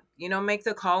that. Make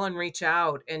the call and reach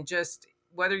out. And just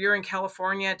whether you're in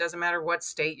California, it doesn't matter what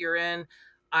state you're in,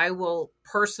 I will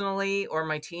personally, or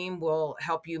my team will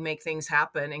help you make things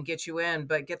happen and get you in.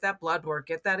 But get that blood work,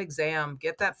 get that exam,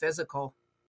 get that physical.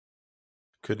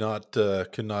 Could not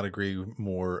agree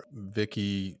more.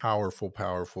 Vickie,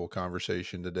 powerful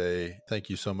conversation today. Thank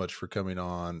you so much for coming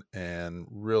on, and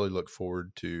really look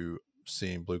forward to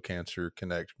seeing Blue Cancer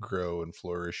Connect grow and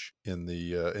flourish in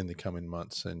the coming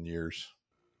months and years.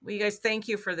 Well, you guys, thank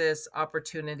you for this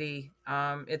opportunity.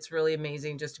 It's really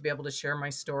amazing just to be able to share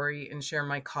my story and share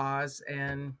my cause,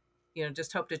 and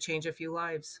just hope to change a few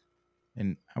lives.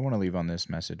 And I want to leave on this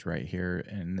message right here.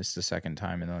 And this is the second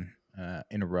time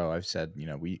in a row I've said,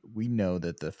 we know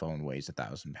that the phone weighs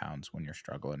 1,000 pounds when you're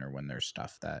struggling or when there's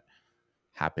stuff that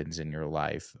happens in your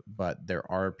life. But there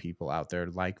are people out there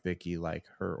like Vickie, like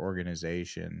her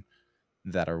organization,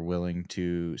 that are willing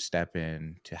to step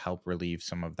in to help relieve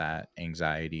some of that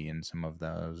anxiety and some of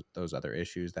those other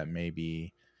issues that may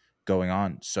be going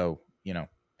on. So,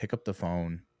 pick up the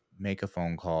phone, make a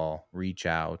phone call, reach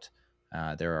out.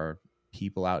 There are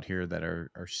people out here that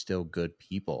are still good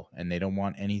people, and they don't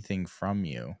want anything from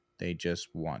you. They just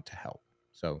want to help.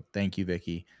 So thank you,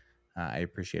 Vickie. I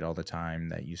appreciate all the time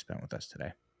that you spent with us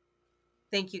today.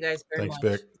 Thank you guys very Thanks,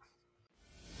 much. Vic.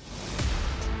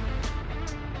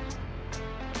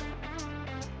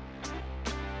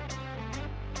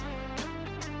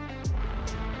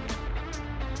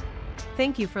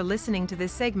 Thank you for listening to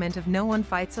this segment of No One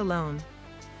Fights Alone.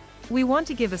 We want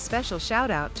to give a special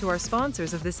shout out to our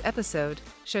sponsors of this episode,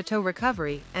 Chateau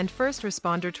Recovery and First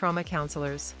Responder Trauma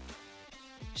Counselors.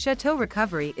 Chateau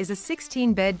Recovery is a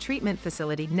 16-bed treatment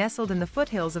facility nestled in the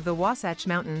foothills of the Wasatch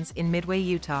Mountains in Midway,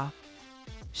 Utah.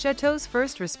 Chateau's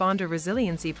First Responder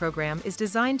Resiliency Program is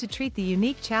designed to treat the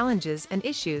unique challenges and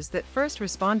issues that first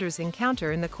responders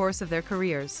encounter in the course of their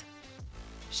careers.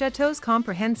 Chateau's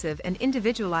comprehensive and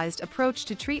individualized approach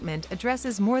to treatment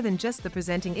addresses more than just the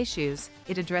presenting issues,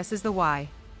 it addresses the why.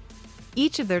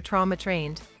 Each of their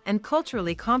trauma-trained and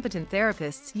culturally competent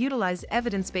therapists utilize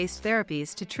evidence-based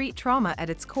therapies to treat trauma at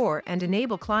its core and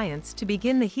enable clients to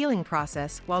begin the healing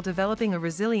process while developing a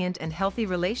resilient and healthy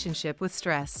relationship with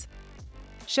stress.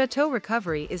 Chateau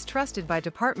Recovery is trusted by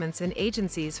departments and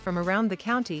agencies from around the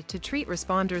county to treat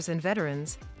responders and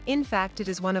veterans. In fact, it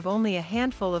is one of only a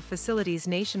handful of facilities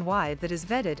nationwide that is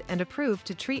vetted and approved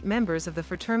to treat members of the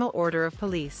Fraternal Order of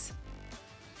Police.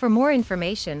 For more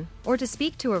information, or to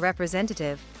speak to a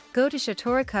representative, go to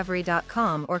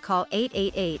chateaurecovery.com or call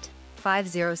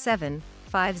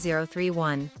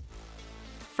 888-507-5031.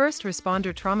 First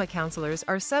Responder Trauma Counselors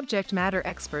are subject matter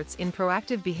experts in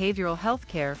proactive behavioral health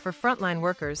care for frontline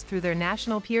workers through their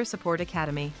National Peer Support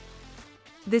Academy.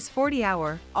 This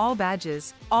 40-hour, all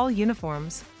badges, all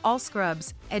uniforms, all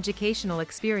scrubs, educational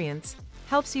experience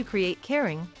helps you create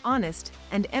caring, honest,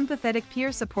 and empathetic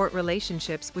peer support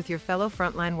relationships with your fellow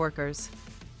frontline workers.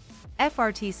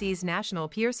 FRTC's National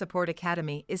Peer Support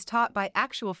Academy is taught by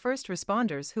actual first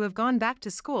responders who have gone back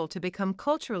to school to become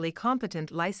culturally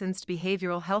competent licensed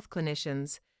behavioral health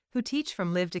clinicians who teach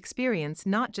from lived experience,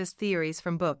 not just theories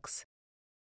from books.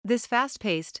 This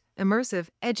fast-paced, immersive,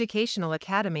 educational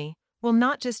academy will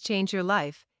not just change your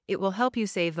life, it will help you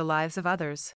save the lives of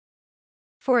others.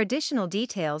 For additional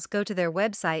details, go to their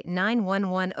website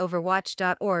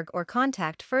 911overwatch.org or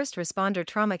contact First Responder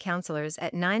Trauma Counselors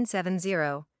at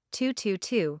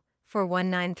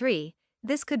 970-222-4193.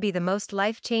 This could be the most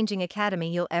life-changing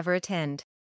academy you'll ever attend.